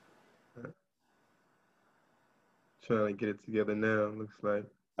 Trying to get it together now, looks like.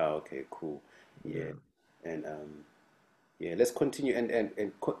 Oh, okay, cool. Yeah. And let's continue,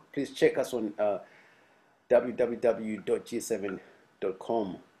 and please check us on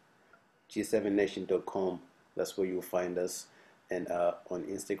www.g7.com, g7nation.com. That's where you'll find us, and on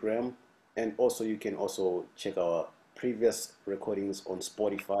Instagram, and also you can also check our previous recordings on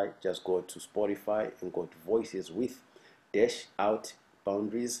Spotify. Just go to Spotify and go to Voices with dash out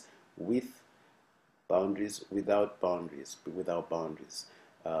boundaries with boundaries without boundaries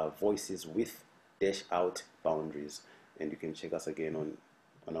Voices with dash out boundaries, and you can check us again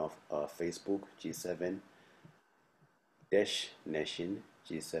on our Facebook, G7 dash nation,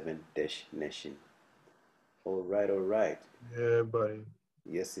 G7 dash nation. All right. Yeah, buddy.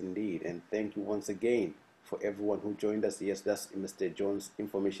 Yes, indeed. And thank you once again for everyone who joined us. Yes, that's Mr. Jones'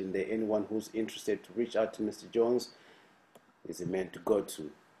 information there. Anyone who's interested to reach out to Mr. Jones is a man to go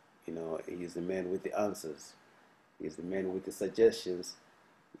to. He's the man with the answers. He's the man with the suggestions.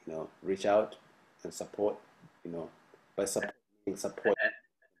 Reach out and support. By support,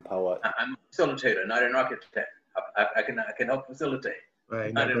 power. I'm a facilitator, not an architect. I can help facilitate.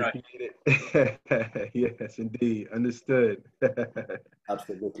 Right, not it. Yes, indeed. Understood.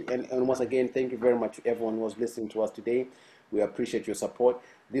 Absolutely. And once again, thank you very much to everyone who was listening to us today. We appreciate your support.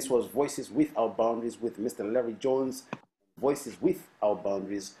 This was Voices with Our Boundaries with Mr. Larry Jones. Voices with Our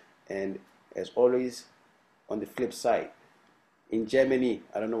Boundaries. And as always, on the flip side, in Germany,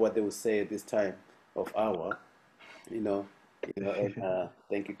 I don't know what they will say at this time of hour, and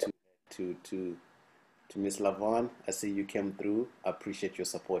thank you to Miss Lavon. I see you came through. I appreciate your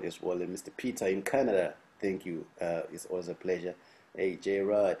support as well. And Mr. Peter in Canada, thank you. It's always a pleasure. Hey, J.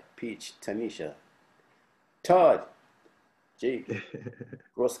 Rod, Peach, Tanisha, Todd, Jake,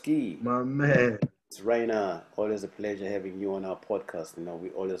 Roski, my man. It's Raina. Always a pleasure having you on our podcast. We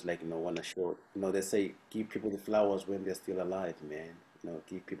always want to show. They say give people the flowers when they're still alive, man.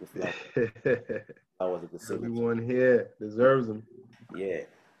 Give people flowers. Flowers at the same time. Everyone here deserves them. Yeah.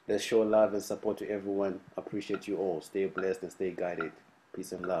 Let's show love and support to everyone. Appreciate you all. Stay blessed and stay guided.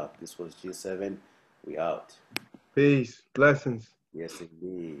 Peace and love. This was G7. We out. Peace. Blessings. Yes,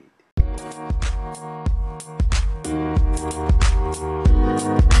 indeed.